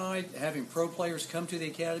pro side, having pro players come to the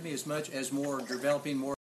academy as much as more developing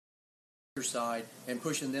more side and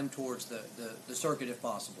pushing them towards the circuit if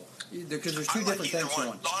possible? Because there's two different things going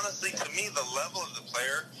on. Honestly, to me, the level of the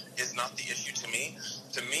player is not the issue to me.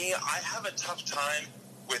 To me, I have a tough time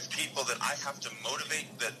with people that I have to motivate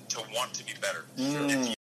to want to be better. If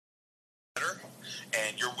you're better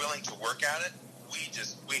and you're willing to work at it,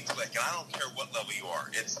 we click. And I don't care what level you are.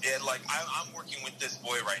 I'm working with this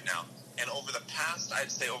boy right now. And over the past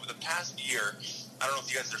year, I don't know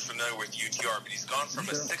if you guys are familiar with UTR, but he's gone from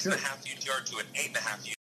a 6.5 UTR to an 8.5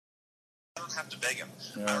 UTR. I don't have to beg him.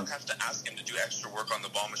 I don't have to ask him to do extra work on the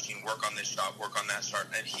ball machine, work on this shot, work on that shot,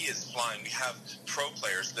 and he is flying. We have pro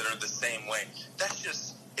players that are the same way.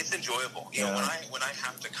 It's enjoyable. When I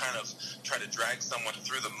have to kind of try to drag someone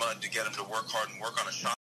through the mud to get him to work hard and work on a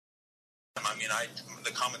shot,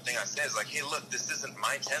 the common thing I say is like, hey, look, this isn't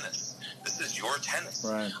my tennis. This is your tennis.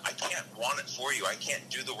 Right. I can't want it for you. I can't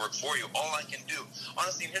do the work for you. All I can do,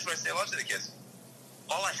 honestly, and here's what I say a lot to the kids,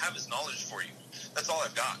 all I have is knowledge for you. That's all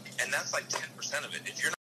I've got. And that's like 10% of it. If you're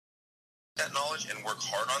not that knowledge and work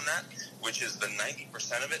hard on that, which is the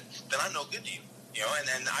 90% of it, then I'm no good to you.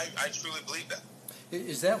 And I truly believe that.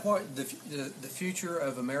 Is that what the future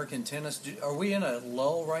of American tennis? Are we in a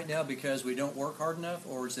lull right now because we don't work hard enough,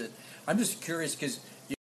 or is it? I'm just curious because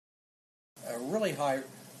a really high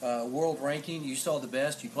world ranking. You saw the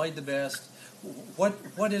best. You played the best.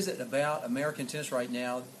 What is it about American tennis right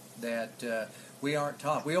now that we aren't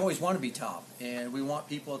top? We always want to be top, and we want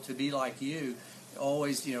people to be like you,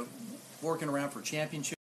 always working around for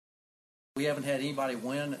championships. We haven't had anybody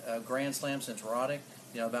win a Grand Slam since Roddick,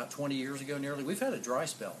 about 20 years ago nearly. We've had a dry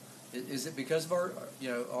spell. Is it because of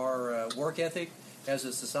our work ethic as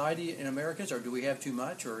a society in Americans, or do we have too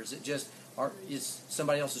much, or is it just it's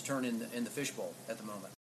somebody else's turn in the fishbowl at the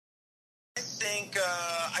moment? I think,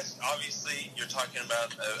 obviously, you're talking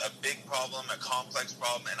about a big problem, a complex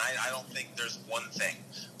problem, and I don't think there's one thing.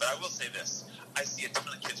 But I will say this. I see a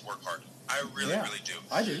ton of kids work hard. I really, really do.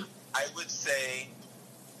 I do. I would say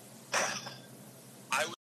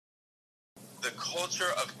the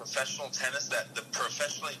culture of professional tennis, that the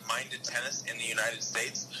professionally minded tennis in the United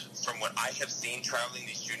States, from what I have seen traveling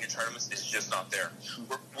these junior tournaments, is just not there.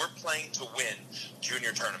 We're playing to win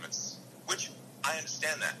junior tournaments, which I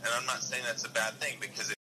understand that, and I'm not saying that's a bad thing,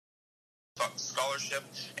 because it's scholarship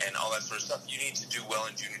and all that sort of stuff. You need to do well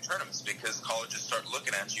in junior tournaments because colleges start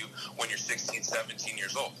looking at you when you're 16, 17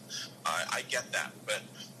 years old. I get that, but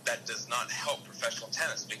that does not help professional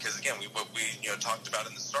tennis because, again, what we talked about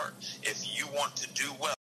in the start. If you want to do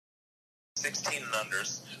well, 16 and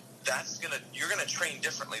unders, you're gonna train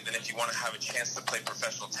differently than if you want to have a chance to play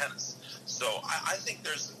professional tennis. So I think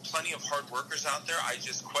there's plenty of hard workers out there. I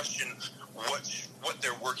just question what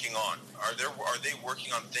they're working on. Are they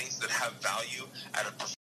working on things that have value at a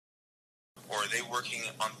professional, or are they working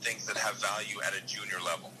on things that have value at a junior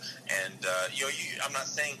level? And I'm not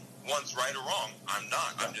saying one's right or wrong. I'm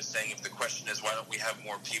not. I'm just saying if the question is why don't we have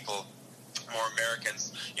more people, more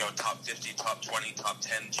Americans, top 50, top 20, top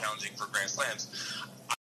 10 challenging for Grand Slams.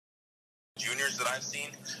 Juniors that I've seen,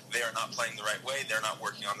 they are not playing the right way. They're not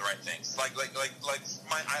working on the right things. I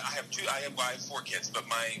have 4 kids, but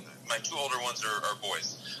my 2 older ones are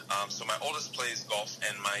boys. So my oldest plays golf,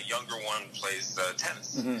 and my younger one plays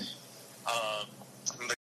tennis. Mm-hmm.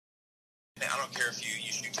 I don't care if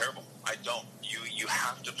you shoot terrible. I don't. You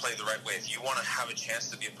have to play the right way. If you want to have a chance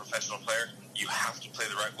to be a professional player, you have to play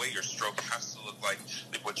the right way. Your stroke has to look like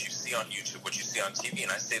what you see on YouTube, what you see on TV.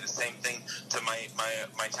 And I say the same thing to my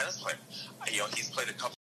tennis player. He's played a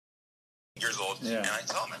couple years old, and I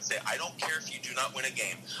tell him, I say, I don't care if you do not win a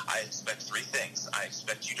game. I expect 3 things. I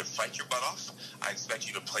expect you to fight your butt off. I expect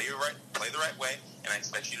you to play the right way, and I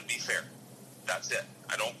expect you to be fair. That's it.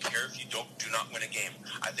 I don't care if you do not win a game.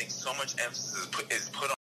 I think so much emphasis is put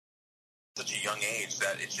on such a young age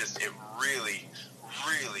that it really,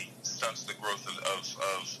 really stunts the growth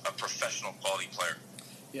of a professional quality player.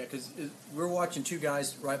 Yeah, because we're watching 2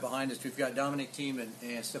 guys right behind us. We've got Dominic Thiem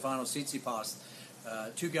and Stefano Tsitsipas,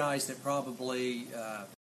 2 guys that probably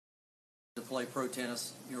to play pro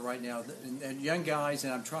tennis right now, and young guys.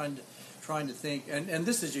 And I'm trying to think, and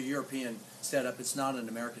this is a European setup. It's not an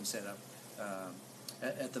American setup.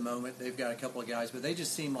 At the moment, they've got a couple of guys, but they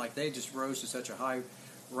just seem like they just rose to such a high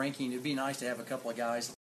ranking. It'd be nice to have a couple of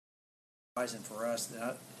guys rising for us.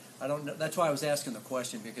 I don't know. That's why I was asking the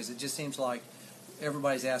question, because it just seems like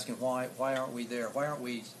everybody's asking why aren't we there? Why aren't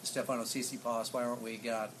we Stefano Tsitsipas? Why aren't we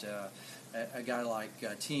got a guy like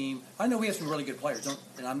Thiem? I know we have some really good players,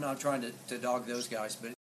 and I'm not trying to dog those guys,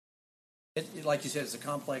 but like you said, it's a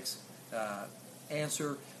complex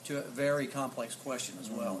answer to a very complex question as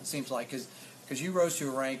well. It seems like because you rose to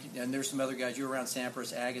a rank, and there's some other guys. You were around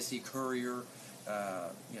Sampras, Agassi, Courier,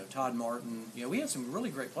 Todd Martin. We had some really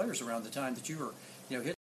great players around the time that you were,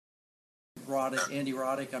 hit Roddick, Andy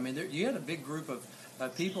Roddick. I mean, you had a big group of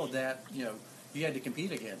people that you had to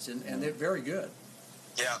compete against, and they're very good.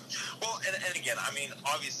 Yeah. Well, and again, I mean,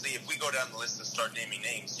 obviously, if we go down the list and start naming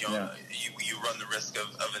names, you run the risk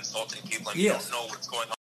of insulting people, and you don't know what's going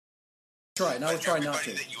on. That's right. And I would try not to.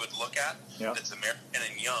 Everybody that you would look at that's American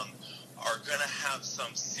and young are going to have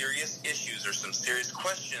some serious issues or some serious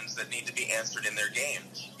questions that need to be answered in their game.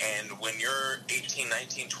 And when you're 18,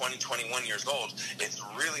 19, 20, 21 years old, it's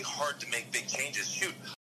really hard to make big changes. Shoot,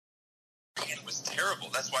 it was terrible.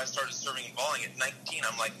 That's why I started serving and volleying at 19.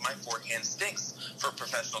 I'm like, my forehand stinks for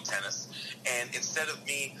professional tennis. And instead of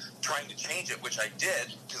me trying to change it, which I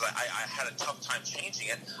did, because I had a tough time changing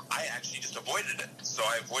it, I actually just avoided it. So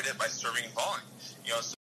I avoided it by serving and volleying.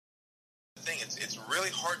 So it's really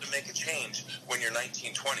hard to make a change when you're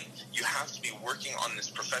 19, 20. You have to be working on this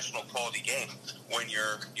professional quality game when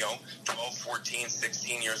you're 12, 14,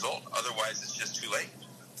 16 years old. Otherwise, it's just too late.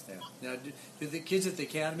 Yeah. Now, do the kids at the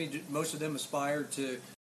academy, most of them aspire to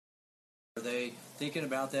Are they thinking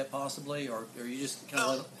about that possibly, or you just kind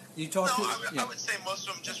No. of you talk to? I would say most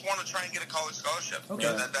of them just want to try and get a college scholarship. Okay.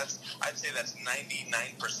 You know, I'd say that's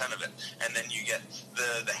 99% of it, and then you get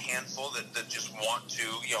the handful that just want to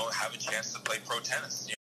have a chance to play pro tennis.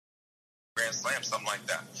 Grand Slam, something like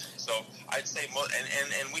that. So I'd say,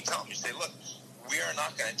 and we tell them, you say, look, we are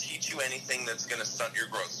not going to teach you anything that's going to stunt your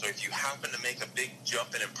growth. So if you happen to make a big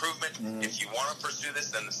jump in improvement, if you want to pursue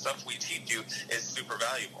this, then the stuff we teach you is super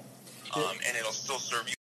valuable, and it'll still serve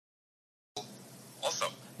you also.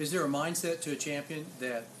 Is there a mindset to a champion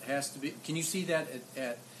that has to be? Can you see that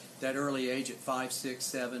at that early age, at 5, 6,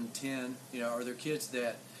 7, 10? Are there kids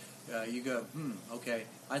that you go, okay,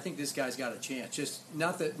 I think this guy's got a chance. Just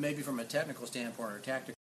not that maybe from a technical standpoint or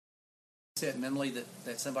tactical mindset mentally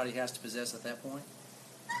that somebody has to possess at that point?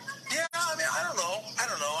 Yeah, I mean, I don't know.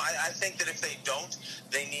 I think that if they don't,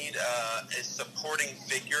 they need a supporting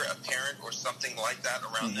figure, a parent or something like that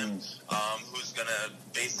around them, who's going to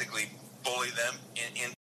basically bully them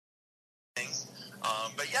in things.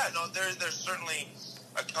 But yeah, no, there's certainly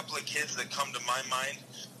a couple of kids that come to my mind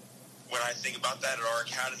when I think about that at our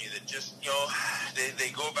academy that just, they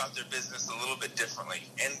go about their business a little bit differently.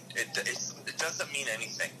 And it doesn't mean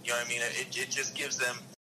anything. You know what I mean? It just gives them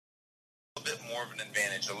a little bit more of an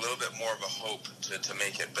advantage, a little bit more of a hope to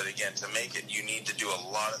make it. But again, to make it, you need to do a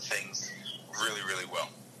lot of things really, really well.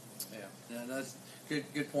 Yeah, that's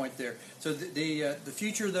good point there. So the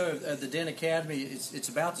future, though, of the Den Academy, it's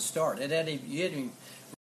about to start. You hadn't even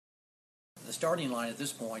the starting line at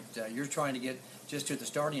this point. You're trying to get just to the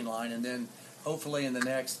starting line, and then hopefully in the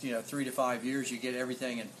next 3 to 5 years you get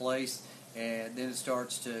everything in place, and then it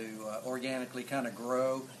starts to organically kind of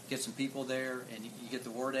grow, get some people there, and you get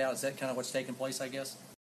the word out. Is that kind of what's taking place, I guess?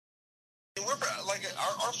 We're like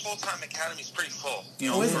our full-time academy is pretty full.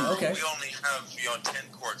 Okay. We only have 10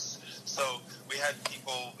 courts, so we had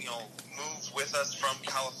people move with us from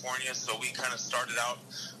California. So we kind of started out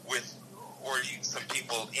with already some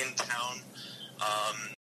people in town.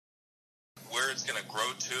 Where it's going to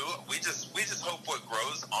grow to, we just hope what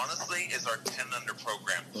grows, honestly, is our 10 under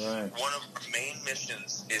program. Right. One of our main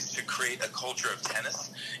missions is to create a culture of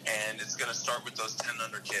tennis, and it's going to start with those 10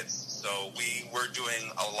 under kids. So we're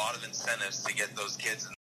doing a lot of incentives to get those kids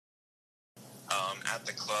at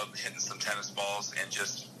the club hitting some tennis balls and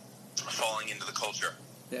just falling into the culture.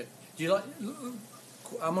 Do you like?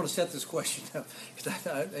 I'm going to set this question up because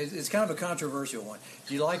it's kind of a controversial one.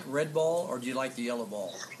 Do you like red ball or do you like the yellow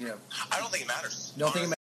ball? I don't think it matters. Don't think it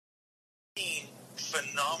matters. I've seen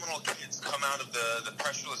phenomenal kids come out of the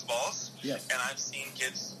pressureless balls, Yes. And I've seen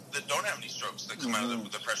kids that don't have any strokes that come out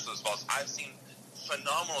of the pressureless balls. I've seen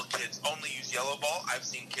phenomenal kids only use yellow ball. I've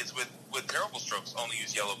seen kids with terrible strokes only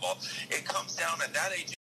use yellow ball. It comes down at that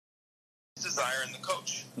age. Desire in the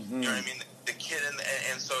coach. You know what I mean? The kid,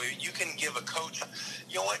 and so you can give a coach,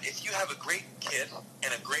 you know what, if you have a great kid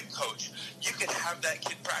and a great coach, you can have that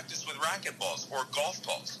kid practice with racket balls or golf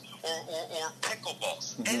balls or pickle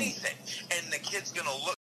balls, anything. And the kid's going to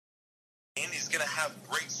look and he's going to have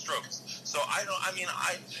great strokes. So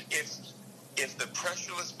if the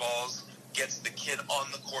pressureless balls gets the kid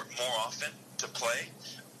on the court more often to play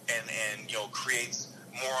and creates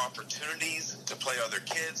more opportunities to play other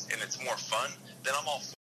kids, and it's more fun, then I'm all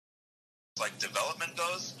for it. Like development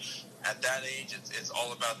goes, at that age, it's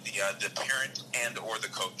all about the parent and or the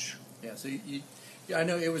coach. Yeah, so I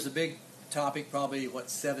know it was a big topic probably,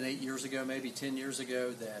 7, 8 years ago, maybe 10 years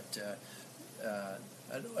ago, that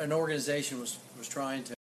an organization was trying to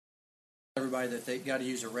tell everybody that they got to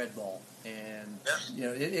use a red ball. And,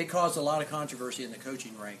 it caused a lot of controversy in the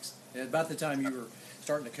coaching ranks. And about the time you were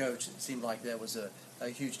starting to coach, it seemed like that was a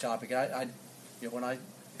huge topic. When I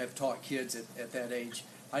have taught kids at that age,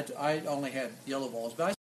 I only had yellow balls,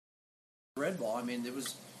 but I red ball. I mean, it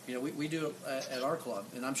was, we do it at our club,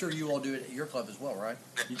 and I'm sure you all do it at your club as well, right?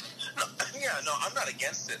 No, I'm not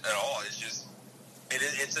against it at all. It's just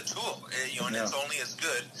it's a tool, and it's only as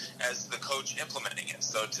good as the coach implementing it.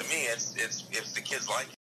 So to me, it's if the kids like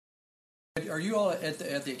it. Are you all at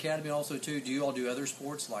the academy also too? Do you all do other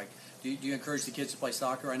sports? Like, do you encourage the kids to play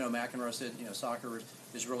soccer? I know McEnroe said soccer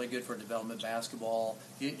is really good for development. Basketball.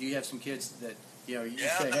 Do you have some kids that you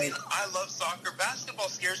say, hey? I love soccer. Basketball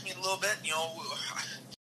scares me a little bit.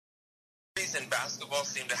 And basketball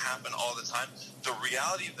seem to happen all the time. The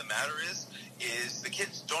reality of the matter is the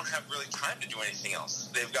kids don't have really time to do anything else.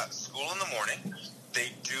 They've got school in the morning.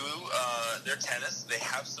 They do their tennis. They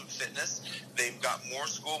have some fitness. They've got more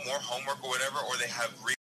school, more homework or whatever, or they have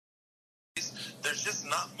there's just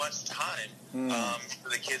not much time for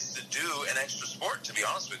the kids to do an extra sport, to be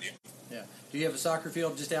honest with you. Yeah. Do you have a soccer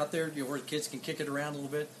field just out there, where the kids can kick it around a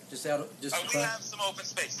little bit, just out, just? We have some open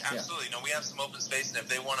space. Absolutely. No, we have some open space, and if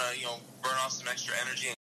they want to, burn off some extra energy,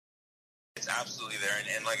 it's absolutely there.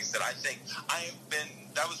 And like I said, I think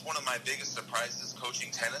that was one of my biggest surprises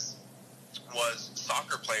coaching tennis, was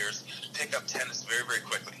soccer players pick up tennis very, very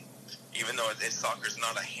quickly. Even though soccer's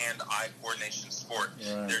not a hand-eye coordination sport,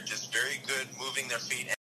 they're just very good moving their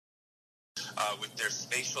feet with their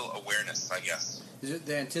spatial awareness, I guess. Is it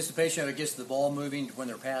the anticipation, I guess, the ball moving when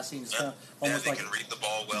they're passing? It's almost they can read the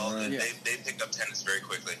ball well. Right. They pick up tennis very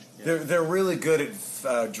quickly. Yeah. They're really good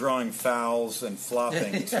at drawing fouls and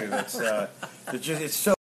flopping too. It's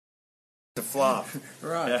so to flop.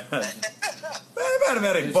 Right. Yeah.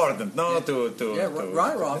 Very important.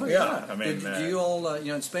 Right, Robert. Yeah. I mean, do you all,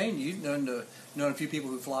 in Spain, you've known a few people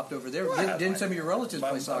who flopped over there. Well, didn't some of your relatives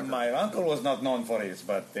play soccer? My uncle was not known for it,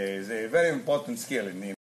 but it's a very important skill in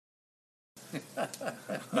me.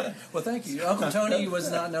 Well, thank you. Uncle Tony was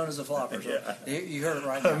not known as a flopper. So you heard it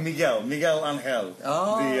right now. Miguel Angel,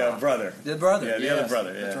 the brother. The brother. Yeah, the other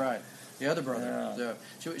brother. Yeah. That's right. The other brother. Yeah.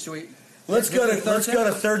 So, should we? Let's go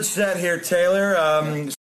to third set here, Taylor.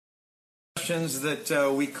 Questions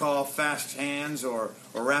that we call fast hands or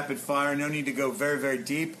rapid fire. No need to go very, very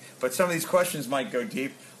deep, but some of these questions might go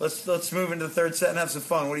deep. Let's move into the third set and have some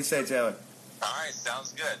fun. What do you say, Taylor? All right,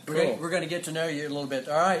 sounds good. We're going to get to know you a little bit.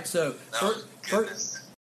 All right, so first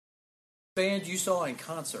band you saw in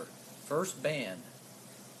concert, first band.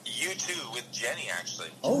 U2 with Jenny, actually.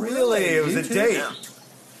 Oh, really? It was a date.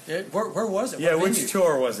 Yeah. Where was it? Yeah, which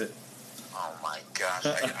tour was it? Oh my gosh,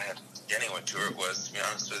 I have Jenny what tour it was, to be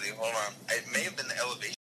honest with you. Hold on. It may have been the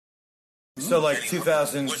Elevation. So like Jenny,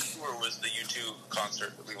 2000. Which tour was the U2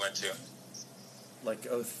 concert that we went to? Like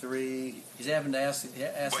 03. He's having to ask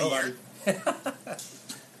what year?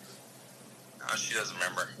 Oh, she doesn't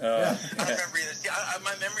remember. I don't remember either. See,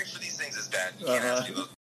 my memory for these things is bad. You can't ask me those.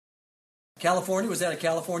 California, was that a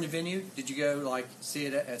California venue? Did you go see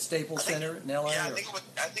it at Staples Center in LA? Yeah, I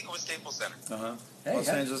think it was Staples Center. Hey, Los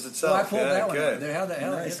Angeles itself. Well, I pulled that one good. out. How the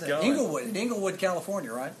hell nice is that? Inglewood,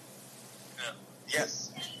 California, right? Yeah.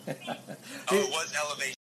 Yes. It was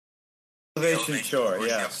Elevation. Elevation tour,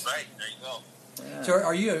 yes. Right, there you go. Yeah. So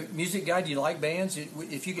are you a music guy? Do you like bands?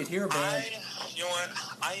 If you could hear a band... You know what?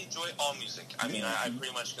 I enjoy all music. I mean, I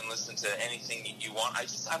pretty much can listen to anything you want.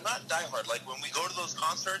 I'm not diehard. Like, when we go to those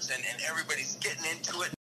concerts and everybody's getting into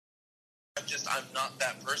it, I'm not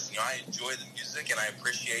that person. I enjoy the music and I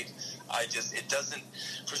appreciate. It doesn't,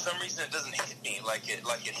 for some reason, it doesn't hit me like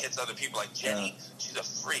it hits other people. Like Jenny, she's a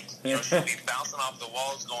freak. She'll be bouncing off the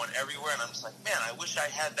walls, going everywhere, and I'm just like, man, I wish I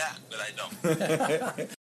had that, but I don't.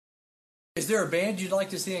 Is there a band you'd like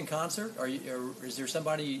to see in concert? Or is there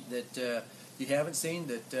somebody that you haven't seen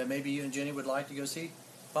that maybe you and Jenny would like to go see,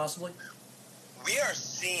 possibly? We are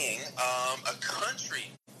seeing a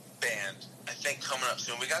country band, I think, coming up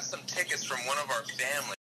soon. We got some tickets from one of our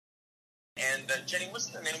family. And Jenny, what's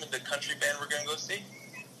the name of the country band we're going to go see?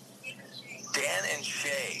 Dan and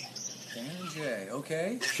Shay. Dan and Shay,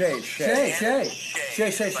 okay. Shay.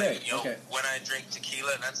 Okay. When I drink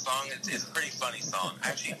tequila, that song, it's a pretty funny song.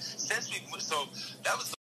 Actually, that was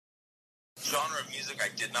the genre of music I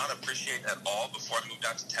did not appreciate at all before I moved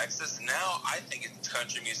out to Texas. Now I think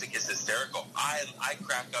country music is hysterical. I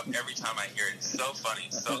crack up every time I hear it. It's so funny,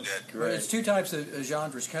 so good. Great. It's two types of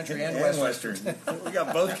genres, country and Western. We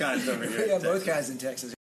got both kinds over here. We got both kinds in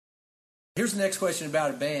Texas. Here's the next question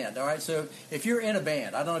about a band. All right, so if you're in a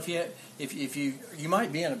band, I don't know if you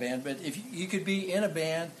might be in a band, but if you could be in a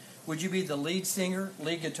band, would you be the lead singer,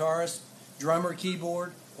 lead guitarist, drummer,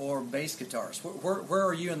 keyboard, or bass guitarist? Where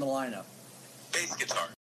are you in the lineup? Bass guitar.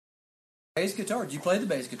 Bass guitar. Did you play the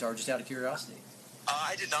bass guitar, just out of curiosity?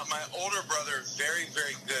 I did not. My older brother, very,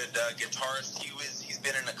 very good guitarist. He's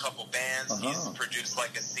been in a couple bands. He's produced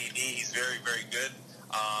like a CD. He's very, very good.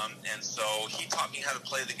 And so he taught me how to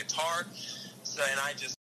play the guitar.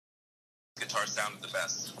 And guitar sounded the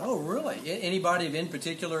best. Oh, really? Anybody in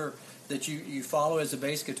particular that you follow as a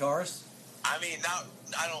bass guitarist? I mean,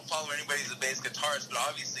 I don't follow anybody as a bass guitarist, but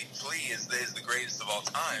obviously Flea is the greatest of all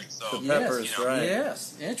time. So the Peppers, right?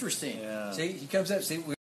 Yes, interesting. Yeah. See, he comes up. See,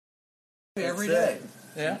 every That's day. it.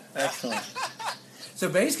 Yeah, Excellent. So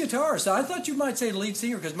bass guitarist. I thought you might say lead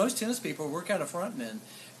singer because most tennis people we're kind of frontmen.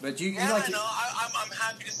 But you like I know. I'm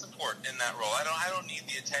happy to support in that role. I don't need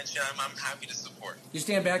the attention. I'm happy to support. You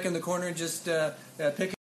stand back in the corner and just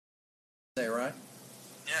pick. Say right.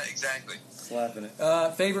 Yeah, exactly. Slapping it.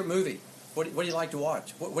 Favorite movie? What do you like to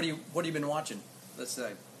watch? What have you been watching? Let's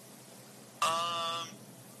say.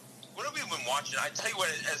 What have we been watching? I tell you what,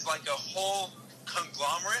 as like a whole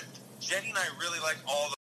conglomerate, Jenny and I really like all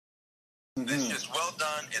the. It's just well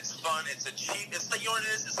done. It's fun. It's a cheap. It's like, you know what it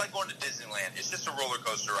is? It's like going to Disneyland. It's just a roller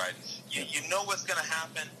coaster ride. You know what's going to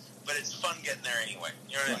happen, but it's fun getting there anyway.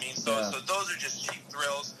 You know what I mean? So those are just cheap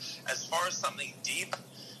thrills. As far as something deep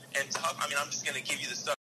and tough, I mean, I'm just going to give you the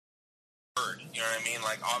stuff. You know what I mean?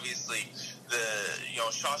 Like, obviously,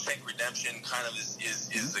 Shawshank Redemption kind of is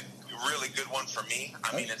a really good one for me.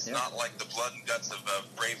 I mean, it's not like the blood and guts of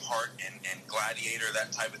Braveheart and Gladiator,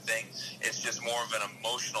 that type of thing. It's just more of an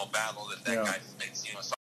emotional battle that guy fights.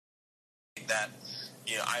 So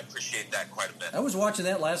I appreciate that quite a bit. I was watching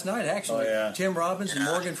that last night, actually. Tim Robbins and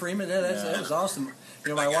Morgan Freeman. That was awesome.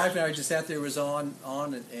 My wife and I just sat there, was on,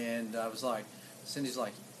 and I was like, Cindy's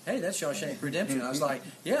like, hey, that's Shawshank Redemption. I was like,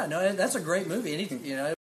 yeah, no, that's a great movie.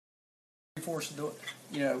 Forced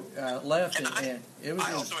left, and it was.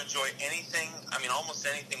 I also enjoy anything. I mean, almost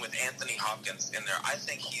anything with Anthony Hopkins in there. I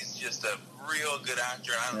think he's just a real good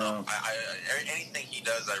actor. I don't know. I anything he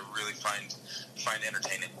does, I really find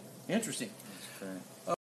entertaining. Interesting.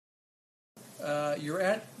 You're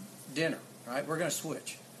at dinner, right? We're going to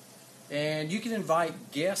switch. And you can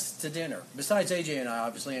invite guests to dinner, besides AJ and I,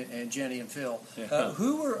 obviously, and Jenny and Phil.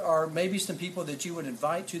 Who are maybe some people that you would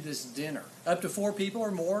invite to this dinner? Up to 4 people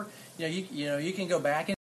or more. You can go back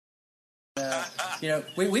and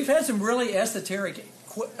we've had some really esoteric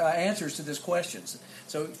answers to this questions.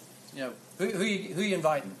 So, who you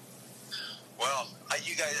inviting? Well,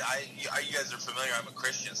 you guys are familiar. I'm a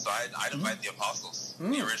Christian, so I'd invite the apostles,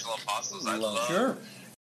 the original apostles. I love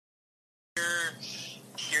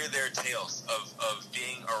hear their tales of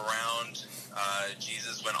being around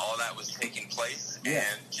Jesus when all that was taking place,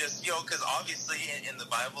 and just because obviously in the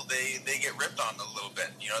Bible they get ripped on a little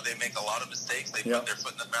bit. They make a lot of mistakes. They put their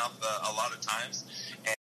foot in the mouth a lot of times,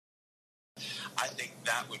 and I think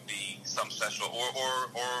that would be some special.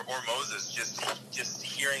 Or Moses, just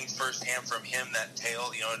hearing firsthand from him that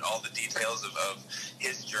tale, and all the details of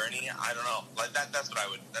his journey. I don't know, like that. That's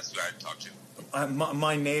who I'd talk to.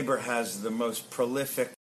 My neighbor has the most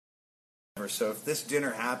prolific. So if this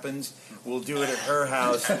dinner happens, we'll do it at her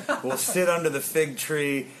house. We'll sit under the fig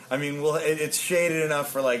tree. I mean, it's shaded enough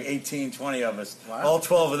for like 18, 20 of us. Wow. All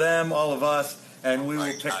 12 of them, all of us, and we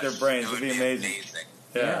will pick their brains. It'd be amazing.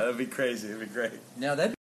 Yeah, that'd be crazy. It'd be great. Now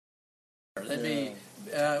that'd be.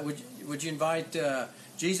 Would you invite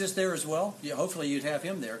Jesus there as well? Yeah, hopefully you'd have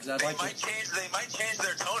him there, because I'd like to. They might change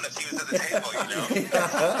their tone if he was at the table.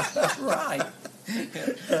 Right.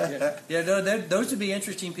 Those would be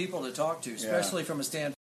interesting people to talk to, especially from a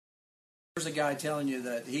standpoint. There's a guy telling you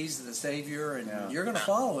that he's the Savior, and you're going to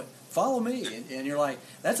follow me, and you're like,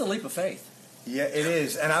 that's a leap of faith. Yeah, it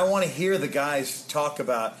is, and I want to hear the guys talk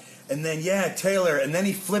about. And then Taylor, and then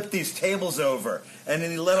he flipped these tables over, and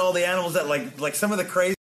then he let all the animals out, like some of the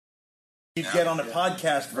crazy you get on a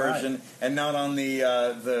podcast version, and not on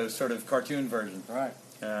the sort of cartoon version. Right.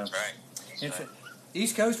 Right.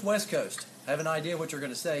 East Coast, West Coast. I have an idea what you're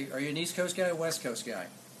going to say. Are you an East Coast guy or West Coast guy?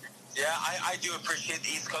 Yeah, I do appreciate the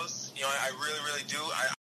East Coast. I really, really do. I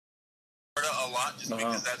Florida a lot, just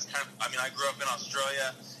because that's kind of. I mean, I grew up in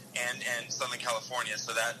Australia and Southern California,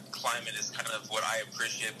 so that climate is kind of what I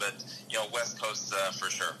appreciate. But West Coast for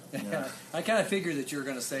sure. Yeah. I kind of figured that you were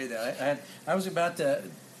going to say that. I was about to,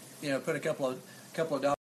 put a couple of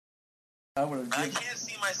dollars. I can't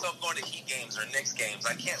see myself going to Heat games or Knicks games.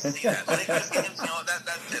 I can't see that. Lakers games,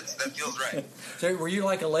 that feels right. So, were you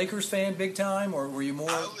like a Lakers fan, big time, or were you more?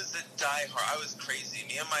 I was a diehard. I was crazy.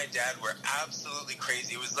 Me and my dad were absolutely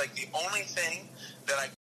crazy. It was like the only thing that I.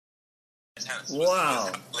 Tennis was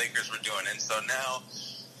how Lakers were doing, and so now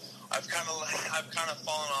I've kind of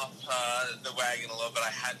fallen off the wagon a little bit. I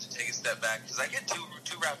had to take a step back because I get too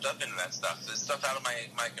wrapped up into that stuff. There's stuff out of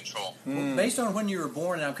my control. Well, based on when you were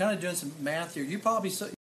born, and I'm kind of doing some math here, you probably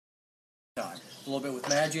time a little bit with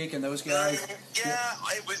Magic and those guys. Yeah,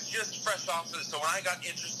 it was just fresh off of it. So when I got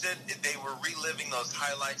interested, they were reliving those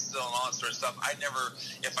highlights still and all that sort of stuff.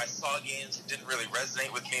 If I saw games, it didn't really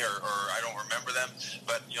resonate with me, or I don't remember them.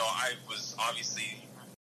 But I was obviously.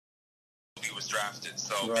 Kobe was drafted,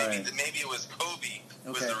 so maybe it was Kobe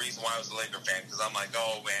was the reason why I was a Laker fan, because I'm like,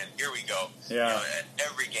 oh man, here we go. Yeah. And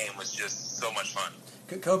every game was just so much fun.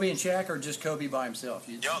 Kobe and Shaq, or just Kobe by himself?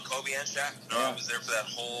 Kobe and Shaq. I was there for that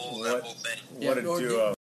whole thing. What a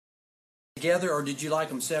duo. Together, or did you like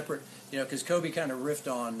them separate? Because Kobe kind of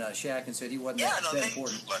riffed on Shaq and said he wasn't that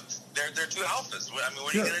important. They're two alphas. I mean,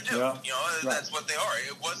 what are you going to do? Yeah. That's what they are.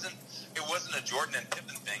 It wasn't a Jordan and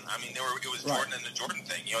Pippen thing. I mean, it was Jordan and the Jordan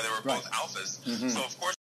thing. They were both alphas. Mm-hmm. So of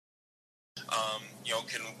course,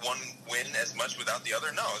 can one win as much without the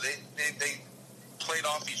other? No, they played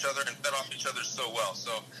off each other and fed off each other so well.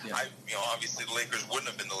 So obviously the Lakers wouldn't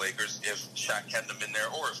have been the Lakers if Shaq hadn't been there,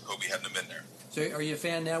 or if Kobe hadn't been there. So are you a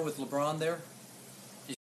fan now with LeBron there?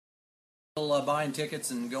 You still buying tickets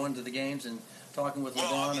and going to the games and talking with Well,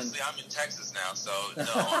 LeBron? obviously, I'm in Texas now, so no,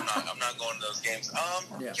 I'm not going to those games.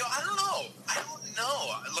 Yeah. I don't know.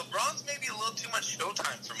 LeBron's maybe a little too much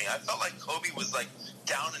showtime for me. I felt like Kobe was like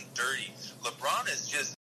down and dirty. LeBron's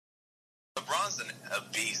a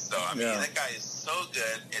beast, though. I mean, that guy is so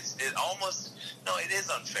good. It is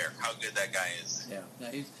unfair how good that guy is.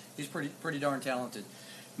 Yeah, he's pretty darn talented.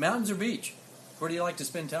 Mountains or beach? Where do you like to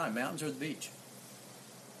spend time? Mountains or the beach?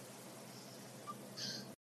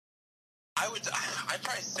 I'd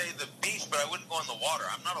probably say the beach, but I wouldn't go in the water.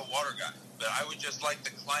 I'm not a water guy, but I would just like the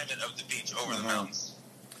climate of the beach over the mountains.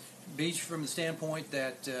 Beach from the standpoint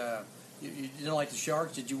that you didn't like the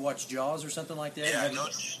sharks. Did you watch Jaws or something like that? Yeah, no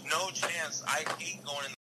chance. I hate going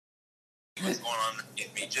in the what's going on.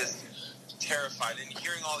 Get me just terrified. And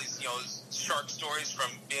hearing all these, shark stories from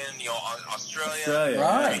being, Australia.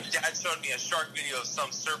 Right. I mean, Dad showed me a shark video of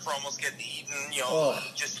some surfer almost getting eaten,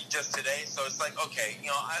 just today. So it's like, okay,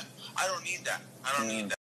 I don't need that. I don't need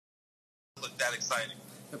that. Look that exciting.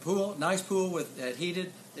 The pool, nice pool with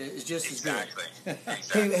heated, is just as good.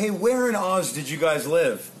 Exactly. Hey, where in Oz did you guys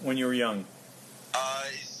live when you were young?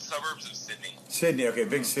 Suburbs of Sydney. Sydney, okay,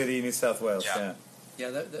 big city, New South Wales. Yeah.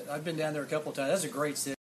 Yeah, I've been down there a couple of times. That's a great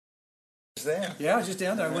city. There. Yeah, I was just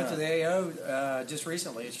down there. I went to the AO just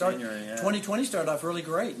recently. It started, January, yeah. 2020 started off really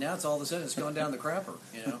great. Now it's all of a sudden it's gone down the crapper.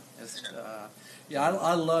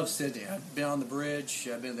 I love Sydney. I've been on the bridge.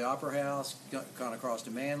 I've been to the Opera House. Gone across to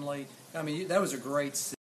Manly. I mean, that was a great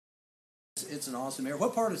city. It's an awesome area.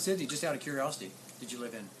 What part of Sydney, just out of curiosity, did you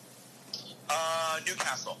live in?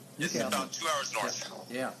 Newcastle. It's about 2 hours north.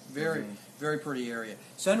 Yeah, very pretty area.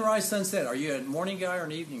 Sunrise, sunset. Are you a morning guy or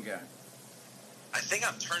an evening guy? I think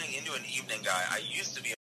I'm turning into an evening guy. I used to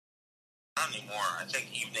be, not anymore. I think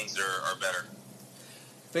evenings are better.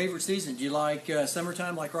 Favorite season? Do you like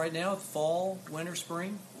summertime, like right now? Fall, winter,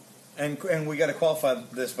 spring? And we got to qualify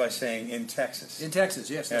this by saying in Texas. In Texas,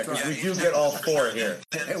 yes, that's Yeah, 'cause right. we do get all four here.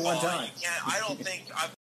 At one time. I don't think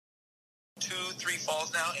I've 2-3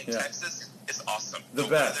 falls now in Texas. It's awesome. The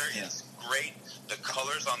best. Weather is great. The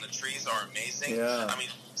colors on the trees are amazing. Yeah. I mean,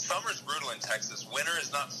 summer's brutal in Texas. Winter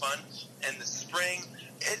is not fun. And the spring,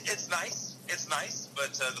 it's nice. It's nice,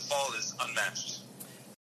 but the fall is unmatched.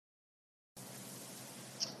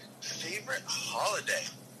 Favorite holiday?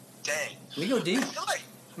 Dang. We go deep.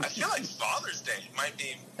 I feel like Father's Day might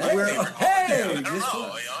be my Hey, favorite holiday. I don't just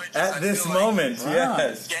know. At I this feel moment, Wow.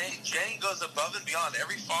 yes. Jenny goes above and beyond.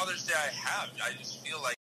 Every Father's Day I have, I just feel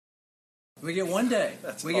like We get one day.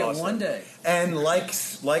 That's we get awesome. one day. And like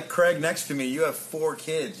Craig next to me, you have 4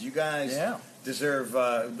 kids. You guys deserve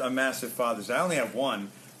a massive Father's Day. I only have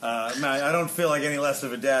one. I don't feel like any less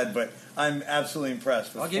of a dad, but I'm absolutely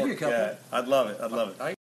impressed with I'll give you a couple. Yeah, I'd love it. I'd love it.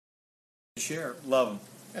 I share. Love them.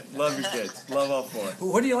 Love your kids. Love all 4.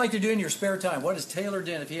 What do you like to do in your spare time? What does Taylor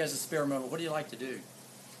do if he has a spare moment? What do you like to do?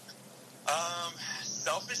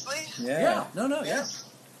 selfishly. Yeah. I don't know. I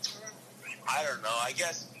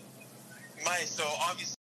guess so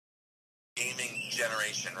obviously gaming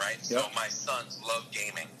generation, right? Yep. So my sons love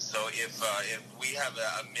gaming. So if we have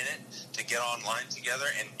a minute to get online together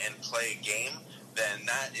and play a game, then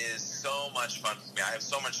that is so much fun for me. I have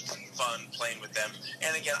so much fun playing with them.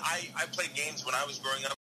 And again, I played games when I was growing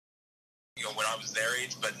up, when I was their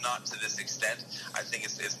age, but not to this extent. I think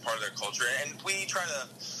it's part of their culture. And we try to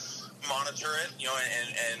monitor it,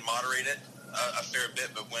 and moderate it a fair bit.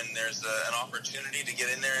 But when there's an opportunity to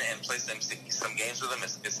get in there and play some games with them,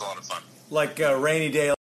 it's a lot of fun. Like Rainy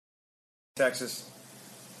Day, Texas.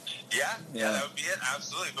 Yeah, that would be it.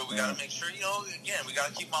 Absolutely. But we got to make sure, again, we got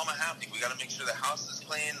to keep Mama happy. We got to make sure the house is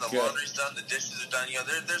clean, the laundry's done, the dishes are done.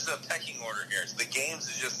 There's a pecking order here. So the games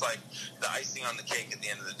is just like the icing on the cake at the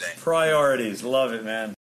end of the day. Priorities. Love it,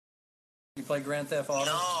 man. You play Grand Theft Auto?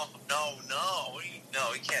 No.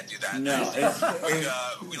 We can't do that. No.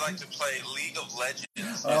 We like to play League of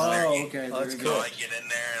Legends. Oh, okay. That's Very cool. good. I get in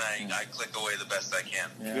there and I click away the best I can.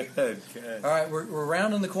 Yeah. Good. All right, we're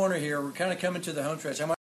rounding the corner here. We're kind of coming to the home stretch. I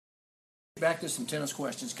might back to some tennis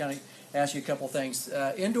questions, kind of ask you a couple things.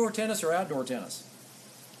 Indoor tennis or outdoor tennis?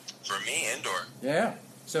 For me, indoor. Yeah.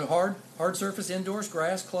 So hard surface indoors,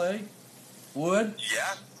 grass, clay, wood?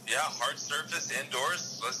 Yeah, hard surface,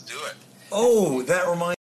 indoors. Let's do it. Oh, that reminds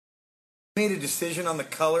me. You made a decision on the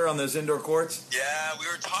color on those indoor courts? Yeah, we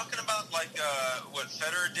were talking about what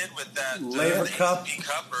Federer did with that Laver Cup. ATP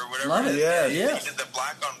Cup or whatever. Love it. Yeah. He did the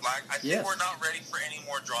black on black. I think we're not ready for any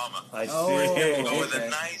more drama. I see. Oh, Go with okay. a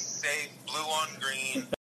nice, safe blue on green.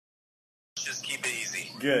 Just keep it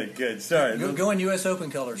easy. Good. Sorry. Go in U.S. Open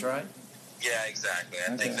colors, right? Yeah, exactly.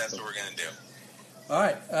 I think that's what we're gonna do. All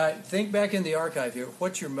right, think back in the archive here.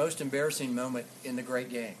 What's your most embarrassing moment in the great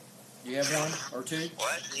game? Do you have one or two? Well,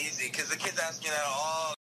 that's easy because the kids ask me that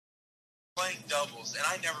all. Playing doubles, and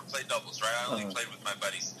I never played doubles, right? I only played with my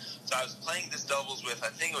buddies. So I was playing this doubles with, I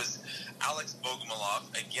think it was Alex Bogomolov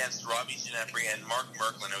against Robbie Ginepri and Mark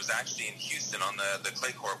Merklin. It was actually in Houston on the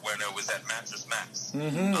clay court when it was at Mattress Max. I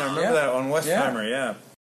remember that on Westheimer, yeah.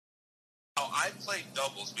 I played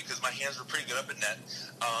doubles because my hands were pretty good up at net.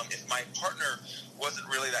 If my partner wasn't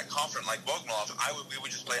really that confident like Bogomolov, we would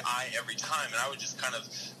just play I every time, and I would just kind of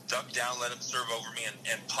duck down, let him serve over me,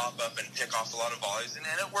 and pop up and pick off a lot of volleys, and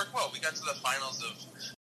it worked well. We got to the finals of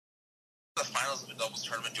a doubles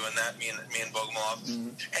tournament doing that, me and Bogomolov.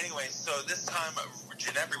 Anyway, so this time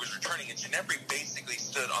Ginepri was returning, and Ginepri basically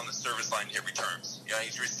stood on the service line to hit returns. You know, he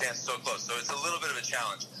stands so close, so it's a little bit of a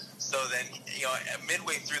challenge. So then, you know,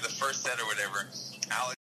 midway through the first set or whatever,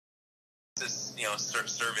 Alex just, you know,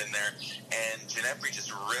 serve in there, and Ginepri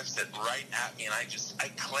just rips it right at me, and I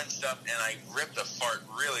clenched up and I ripped a fart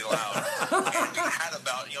really loud. And we had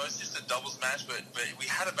about, you know, it's just a doubles match, but we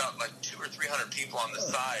had about like 200 or 300 people on the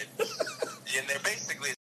side, and they're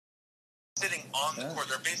basically sitting on the court.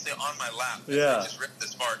 They're basically on my lap. Yeah. I just ripped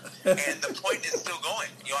this part. And the point is still going.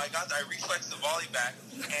 You know, I reflexed the volley back,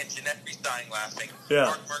 and Ginepri's dying laughing. Yeah.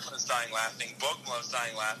 Mark Merklin's dying laughing. Bogomolov's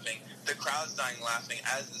dying laughing. The crowd's dying laughing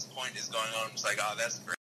as this point is going on. I'm just like, oh, that's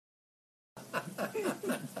great.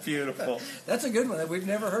 Beautiful. That's a good one. We've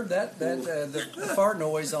never heard that the fart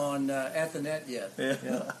noise on At the Net yet.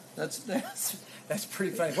 Yeah. That's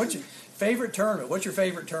pretty funny. What's your favorite tournament? What's your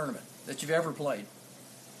favorite tournament that you've ever played?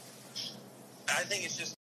 I think it's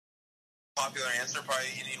just a popular answer, probably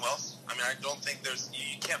Indian Wells. I mean, I don't think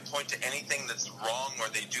you can't point to anything that's wrong or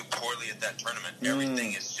they do poorly at that tournament.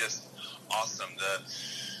 Everything is just awesome.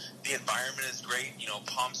 The environment is great. You know,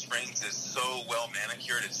 Palm Springs is so well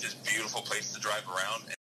manicured. It's just a beautiful place to drive around.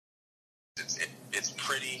 It's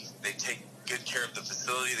pretty. They take good care of the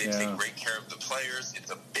facility. They take great care of the players. It's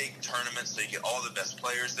a big tournament, so you get all the best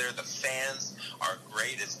players there. The fans are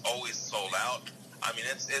great. It's always sold out. I mean,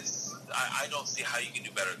 I don't see how you can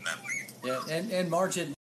do better than that. Yeah, and March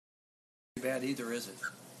isn't bad either, is it?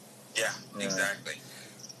 Yeah, exactly.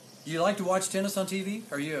 You like to watch tennis on TV?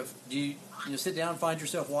 Or do you sit down and find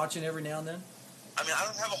yourself watching every now and then? I mean, I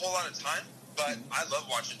don't have a whole lot of time, but I love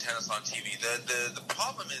watching tennis on TV. The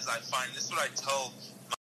problem is, I find, this is what I tell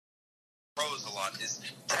my pros a lot, is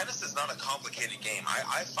tennis is not a complicated game.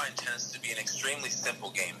 I find tennis to be an extremely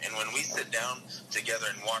simple game, and when we sit down together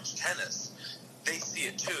and watch tennis, they see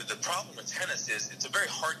it too. The problem with tennis is it's a very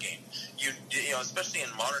hard game. You know, especially in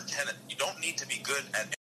modern tennis, you don't need to be good at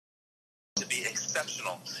to be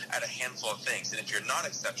exceptional at a handful of things. And if you're not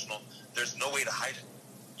exceptional, there's no way to hide it.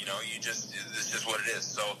 You know, it's just what it is.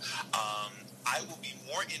 So I will be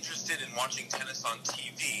more interested in watching tennis on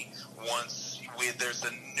TV once there's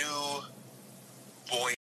a new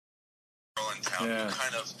boy in town who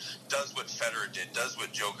kind of does what Federer did, does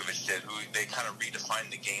what Djokovic did, who they kind of redefine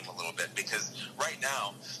the game a little bit. Because right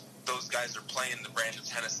now, those guys are playing the brand of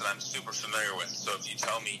tennis that I'm super familiar with. So if you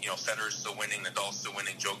tell me, you know, Federer's still winning, Nadal's still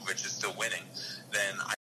winning, Djokovic is still winning, then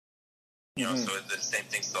so the same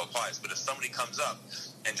thing still applies. But if somebody comes up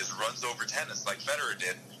and just runs over tennis like Federer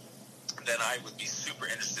did, then I would be super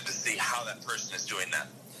interested to see how that person is doing that.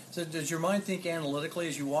 So does your mind think analytically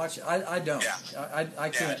as you watch? I don't. Yeah. I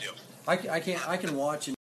can't. Yeah, I can't. I can watch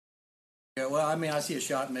and go, well, I mean, I see a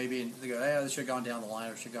shot maybe, and they go, hey, this should have gone down the line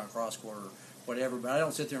or should have gone cross court or whatever. But I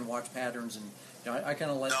don't sit there and watch patterns, and you know, I kind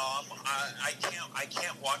of let. No, I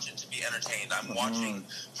can't watch it to be entertained. I'm watching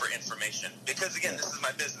for information because again, this is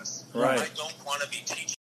my business. Right. I don't want to be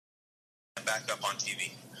teaching back up on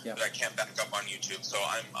TV, but I can't back up on YouTube. So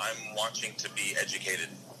I'm watching to be educated.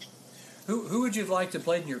 Who would you have liked to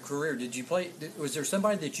play in your career? Did you play? Was there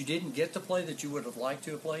somebody that you didn't get to play that you would have liked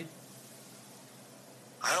to have played?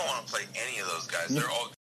 I don't want to play any of those guys. They're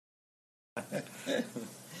all.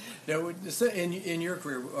 No, in your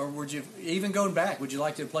career, or would you even going back? Would you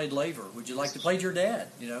like to have played Laver? Would you like to play your dad?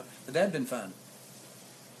 You know, would that have been fun?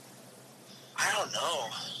 I don't know.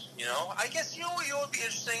 You know, I guess you know what would be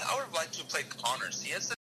interesting. I would have liked to have played Connors. He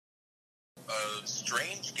has a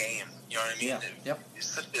strange game. You know what I mean? Yeah. Yep. It's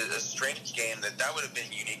such a strange game that would have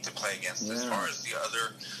been unique to play against. As far as the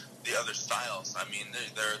other styles, I mean,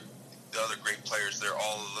 they're the other great players. They're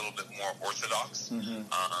all a little bit more orthodox.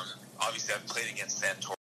 Obviously, I've played against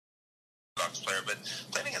Santor, orthodox player, but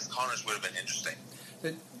playing against Connors would have been interesting.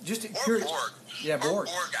 Or Borg. Yeah, Borg. Or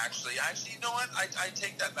Borg, actually. Actually, you know what? I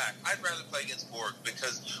take that back. I'd rather play against Borg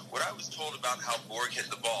because what I was told about how Borg hit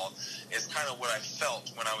the ball is kind of what I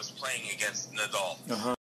felt when I was playing against Nadal.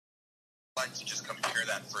 I'd like to just compare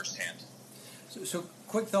that firsthand. So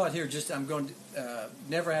quick thought here. Just I'm going to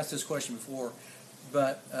never asked this question before,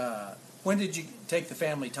 but when did you take the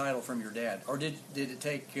family title from your dad, or did it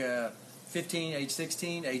take 15, age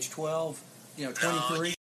 16, age 12, 23?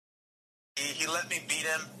 No, he let me beat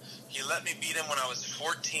him. He let me beat him when I was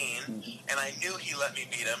 14, and I knew he let me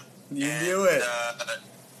beat him. You knew it.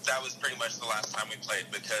 That was pretty much the last time we played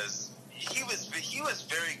because he was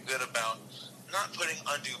very good about not putting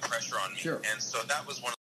undue pressure on me. Sure. And so that was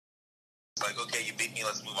one of the, like, okay, you beat me,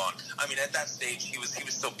 let's move on. I mean, at that stage, he was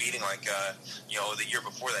still beating like, the year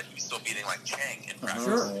before that, he was still beating like Chang in practice.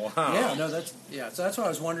 Sure. Wow. Yeah. No. So that's why I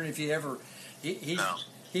was wondering if he ever he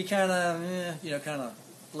kind of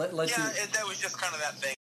let you. That was just kind of that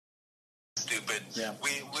thing. Stupid. Yeah.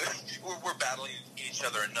 We're battling each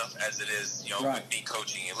other enough as it is, Right. with me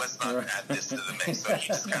coaching you. Let's not add this to the mix. So he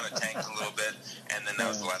just kind of tanked a little bit, and then that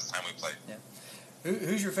was the last time we played. Yeah.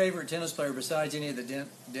 Who's your favorite tennis player besides any of the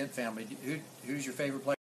Dent family? Who's your favorite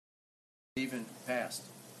player even past?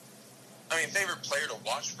 I mean, favorite player to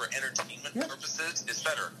watch for entertainment purposes is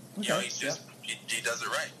Federer. Okay. He's just he does it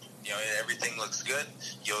right. Everything looks good.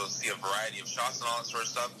 You'll see a variety of shots and all that sort of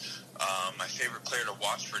stuff. My favorite player to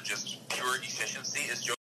watch for just pure efficiency is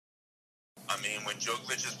Djokovic. I mean, when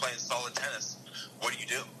Djokovic is playing solid tennis, what do you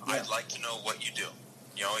do? Yeah. I'd like to know what you do.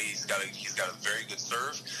 He's got a very good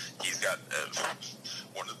serve. He's got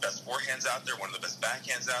one of the best forehands out there, one of the best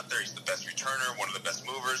backhands out there. He's the best returner, one of the best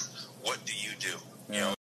movers. What do you do?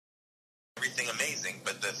 Yeah. Everything amazing,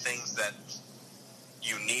 but the things that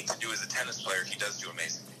you need to do as a tennis player, he does do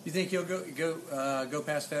amazing. You think he'll go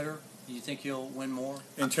past Federer? Do you think he'll win more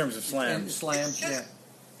In terms of slams. Slams, yeah.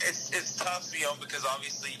 It's tough, because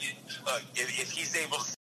obviously, if he's able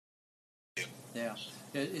to. Yeah.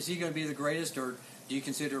 Is he going to be the greatest, or do you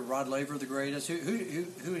consider Rod Laver the greatest?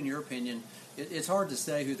 Who in your opinion? It's hard to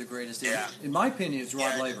say who the greatest is. Yeah. In my opinion, it's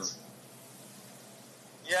Rod Laver.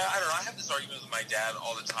 Yeah, I don't know. I have this argument with my dad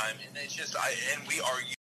all the time, and it's just we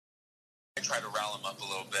argue. I try to rile him up a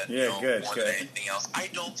little bit, more than anything else. I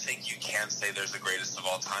don't think you can say there's the greatest of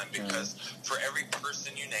all time because for every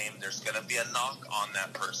person you name, there's going to be a knock on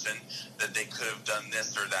that person that they could have done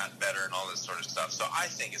this or that better and all this sort of stuff. So I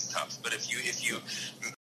think it's tough. But if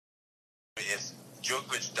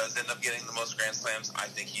Djokovic does end up getting the most Grand Slams, I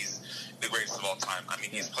think he's the greatest of all time. I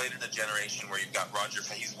mean, he's played in a generation where you've got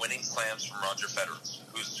he's winning slams from Roger Federer,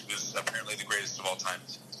 who's apparently the greatest of all time.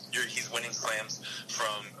 He's winning slams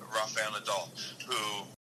from Rafael Nadal, who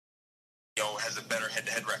has a better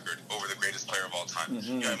head-to-head record over the greatest player of all time.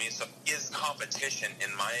 Mm-hmm. You know what I mean? So his competition,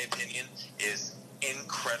 in my opinion, is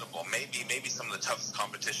incredible. Maybe some of the toughest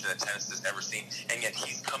competition that tennis has ever seen, and yet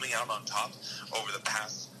he's coming out on top over the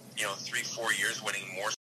past 3-4 years, winning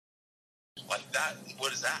more like that.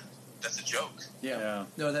 What is that? That's a joke. Yeah.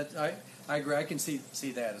 No, I agree. I can see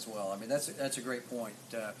that as well. I mean, that's a great point.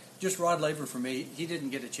 Just Rod Laver for me, he didn't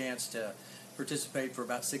get a chance to participate for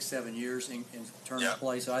about 6-7 years in tournament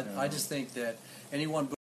play. So I just think that anyone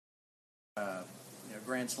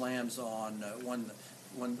Grand Slams on one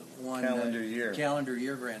calendar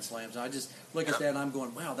year Grand Slams. I just look at that and I'm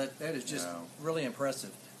going, wow, that is just really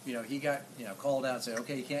impressive. He got called out and said,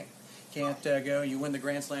 okay, you can't go. You win the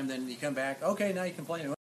Grand Slam, then you come back. Okay, now you can play.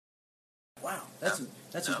 Wow, that's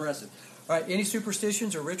impressive. All right, any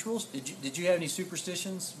superstitions or rituals? Did you have any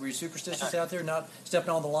superstitions? Were you superstitious out there, not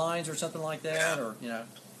stepping on the lines or something like that, or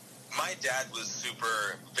My dad was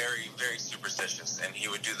very, very superstitious, and he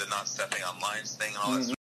would do the not stepping on lines thing and all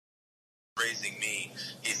that. Raising me,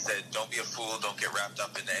 he said, "Don't be a fool. Don't get wrapped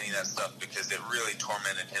up into any of that stuff because it really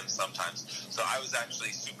tormented him sometimes." So I was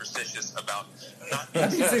actually superstitious about not being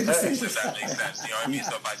superstitious, if that makes sense. You know what I mean?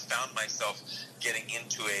 So if I found myself getting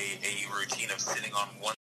into a routine of sitting on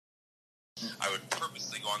one, I would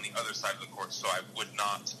purposely go on the other side of the court so I would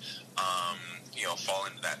not, fall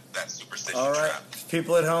into that superstition trap.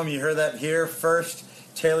 People at home, you heard that here first.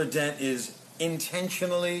 Taylor Dent is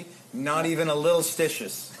intentionally not even a little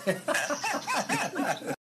stitious.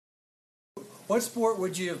 What sport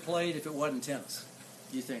would you have played if it wasn't tennis,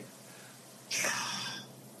 do you think?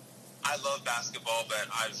 I love basketball, but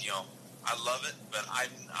I love it, but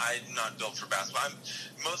I'm not built for basketball. I'm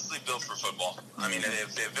mostly built for football. I mean,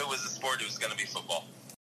 if it was a sport, it was going to be football.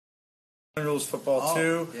 Rules football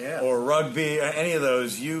too, or rugby, any of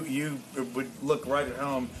those. You would look right at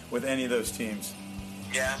home with any of those teams.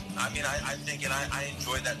 Yeah, I mean, I think, and I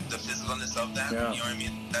enjoy that, the physicalness of that. Yeah. You know what I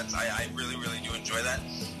mean? I really, really do enjoy that.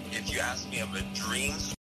 If you ask me of a dream,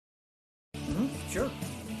 Sure.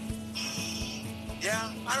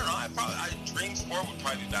 yeah, I don't know. Dream sport would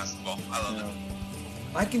probably be basketball. I love it.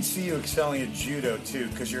 I can see you excelling at judo too,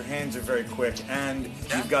 because your hands are very quick, and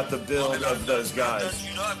you've got the build of those guys. I've done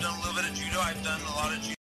judo. I've done a little bit of judo. I've done a lot of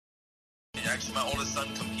judo. Actually, my oldest son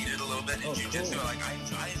competed a little bit in jiu-jitsu. Cool. Like I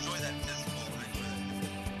enjoy that physical